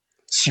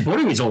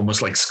 Shiboru is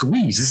almost like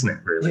squeeze, isn't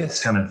it? Really, yes,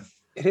 it's kind of.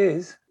 It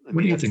is.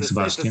 What do you think,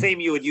 Sebastian? It's the same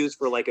you would use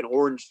for like an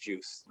orange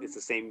juice. It's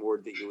the same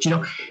word that you would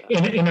use for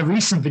that. In a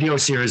recent video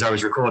series I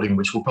was recording,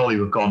 which will probably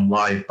have gone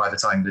live by the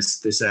time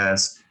this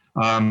airs,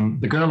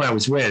 the girl I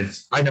was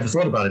with, I never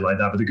thought about it like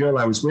that, but the girl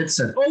I was with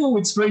said, "Oh,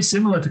 it's very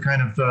similar to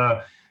kind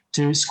of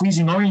to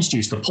squeezing orange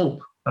juice, the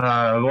pulp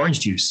of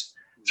orange juice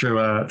through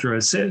a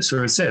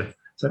sieve."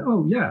 So,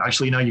 oh yeah,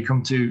 actually, now you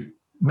come to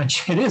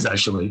mention it is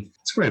actually.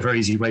 It's a very, very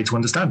easy way to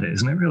understand it,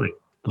 isn't it? Really.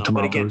 But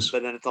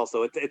then it's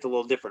also it's a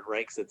little different,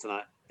 right? Because it's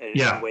not in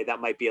a way that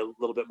might be a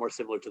little bit more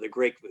similar to the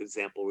grape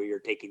example, where you're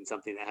taking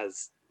something that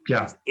has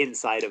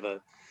inside of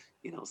a,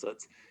 So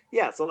it's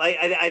So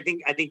I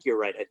think you're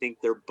right. I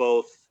think they're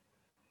both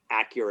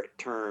accurate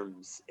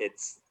terms.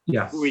 It's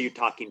who are you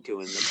talking to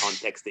in the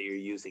context that you're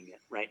using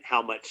it, right?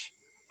 How much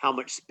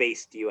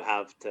space do you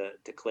have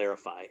to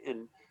clarify?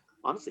 And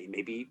honestly,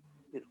 maybe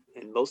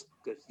in most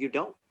you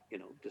don't.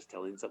 Just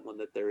telling someone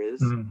that there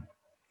is,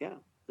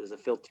 there's a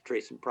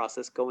filtration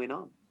process going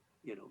on.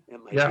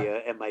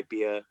 It might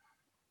be a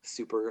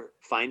super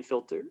fine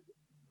filter.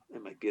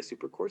 It might be a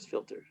super coarse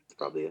filter. It's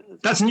probably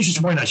that's an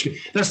interesting point. Actually,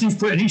 that's an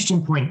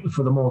interesting point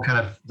for the more kind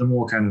of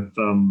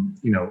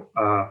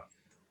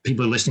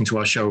people listening to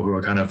our show who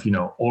are kind of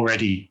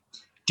already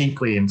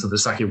deeply into the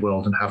sake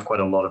world and have quite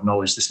a lot of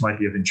knowledge. This might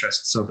be of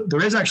interest. So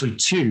there is actually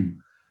 2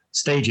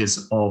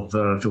 stages of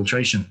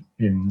filtration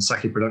in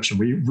sake production.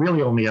 We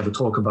really only ever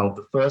talk about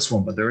the first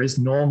one, but there is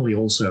normally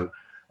also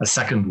a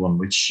second one,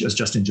 which, as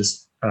Justin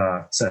just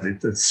said,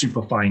 it's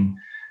super fine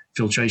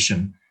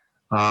filtration.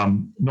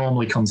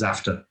 Normally comes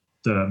after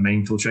the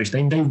main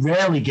filtration. They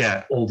rarely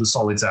get all the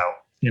solids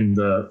out in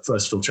the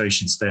first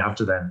filtration, so they have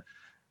to then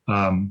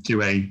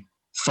do a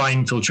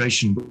fine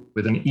filtration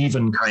with an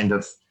even kind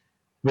of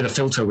with a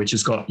filter which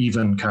has got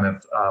even kind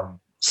of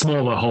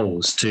smaller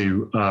holes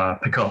to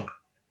pick up.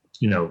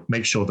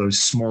 Make sure those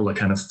smaller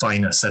kind of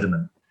finer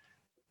sediment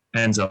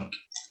ends up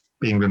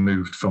being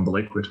removed from the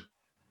liquid.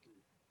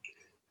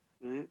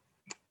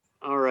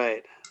 All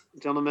right,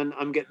 gentlemen,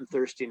 I'm getting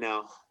thirsty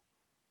now.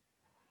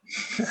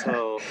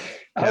 So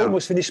I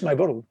almost finished my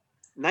bottle.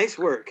 Nice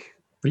work.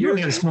 But you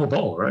only had a small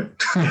bottle, right?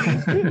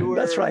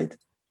 That's right.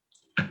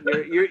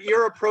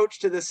 Your approach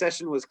to this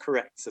session was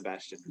correct,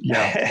 Sebastian.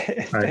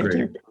 Yeah, I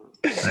agree.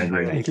 I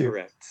agree. Thank you.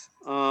 Correct.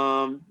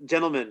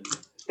 Gentlemen,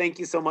 thank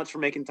you so much for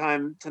making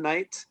time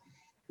tonight.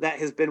 That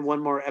has been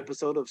one more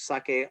episode of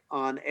Sake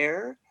on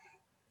Air.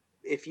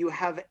 If you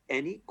have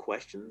any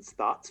questions,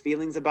 thoughts,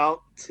 feelings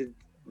about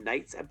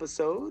tonight's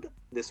episode,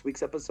 this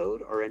week's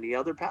episode, or any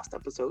other past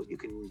episode, you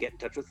can get in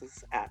touch with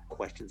us at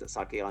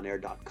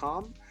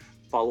questions@sakeonair.com.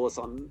 Follow us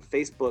on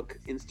Facebook,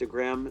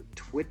 Instagram,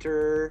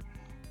 Twitter,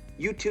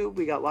 YouTube.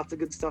 We got lots of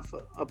good stuff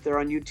up there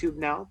on YouTube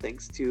now,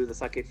 thanks to the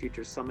Sake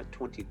Futures Summit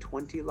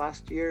 2020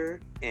 last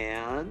year.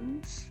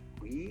 And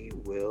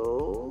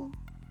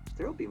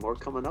there'll be more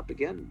coming up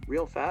again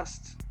real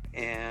fast.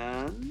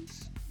 And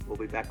we'll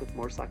be back with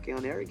more Sake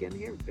on Air again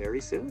here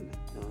very soon.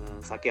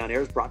 Sake on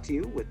Air is brought to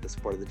you with the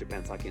support of the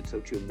Japan Sake and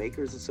Shochu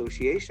Makers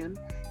Association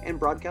and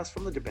broadcast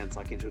from the Japan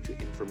Sake and Shochu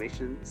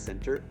Information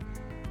Center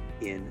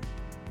in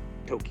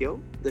Tokyo.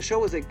 The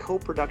show is a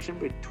co-production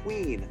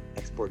between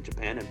Export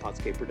Japan and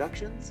Potsuke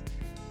Productions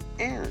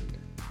and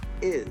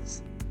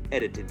is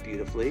edited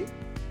beautifully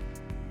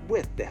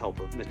with the help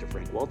of Mr.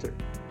 Frank Walter.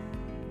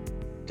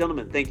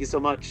 Gentlemen, thank you so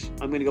much.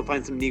 I'm going to go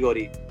find some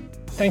nigori.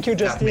 Thank you,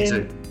 Justin. Me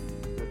too.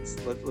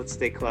 Let's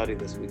stay cloudy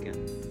this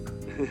weekend.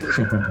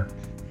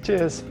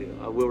 Cheers.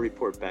 I will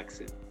report back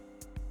soon.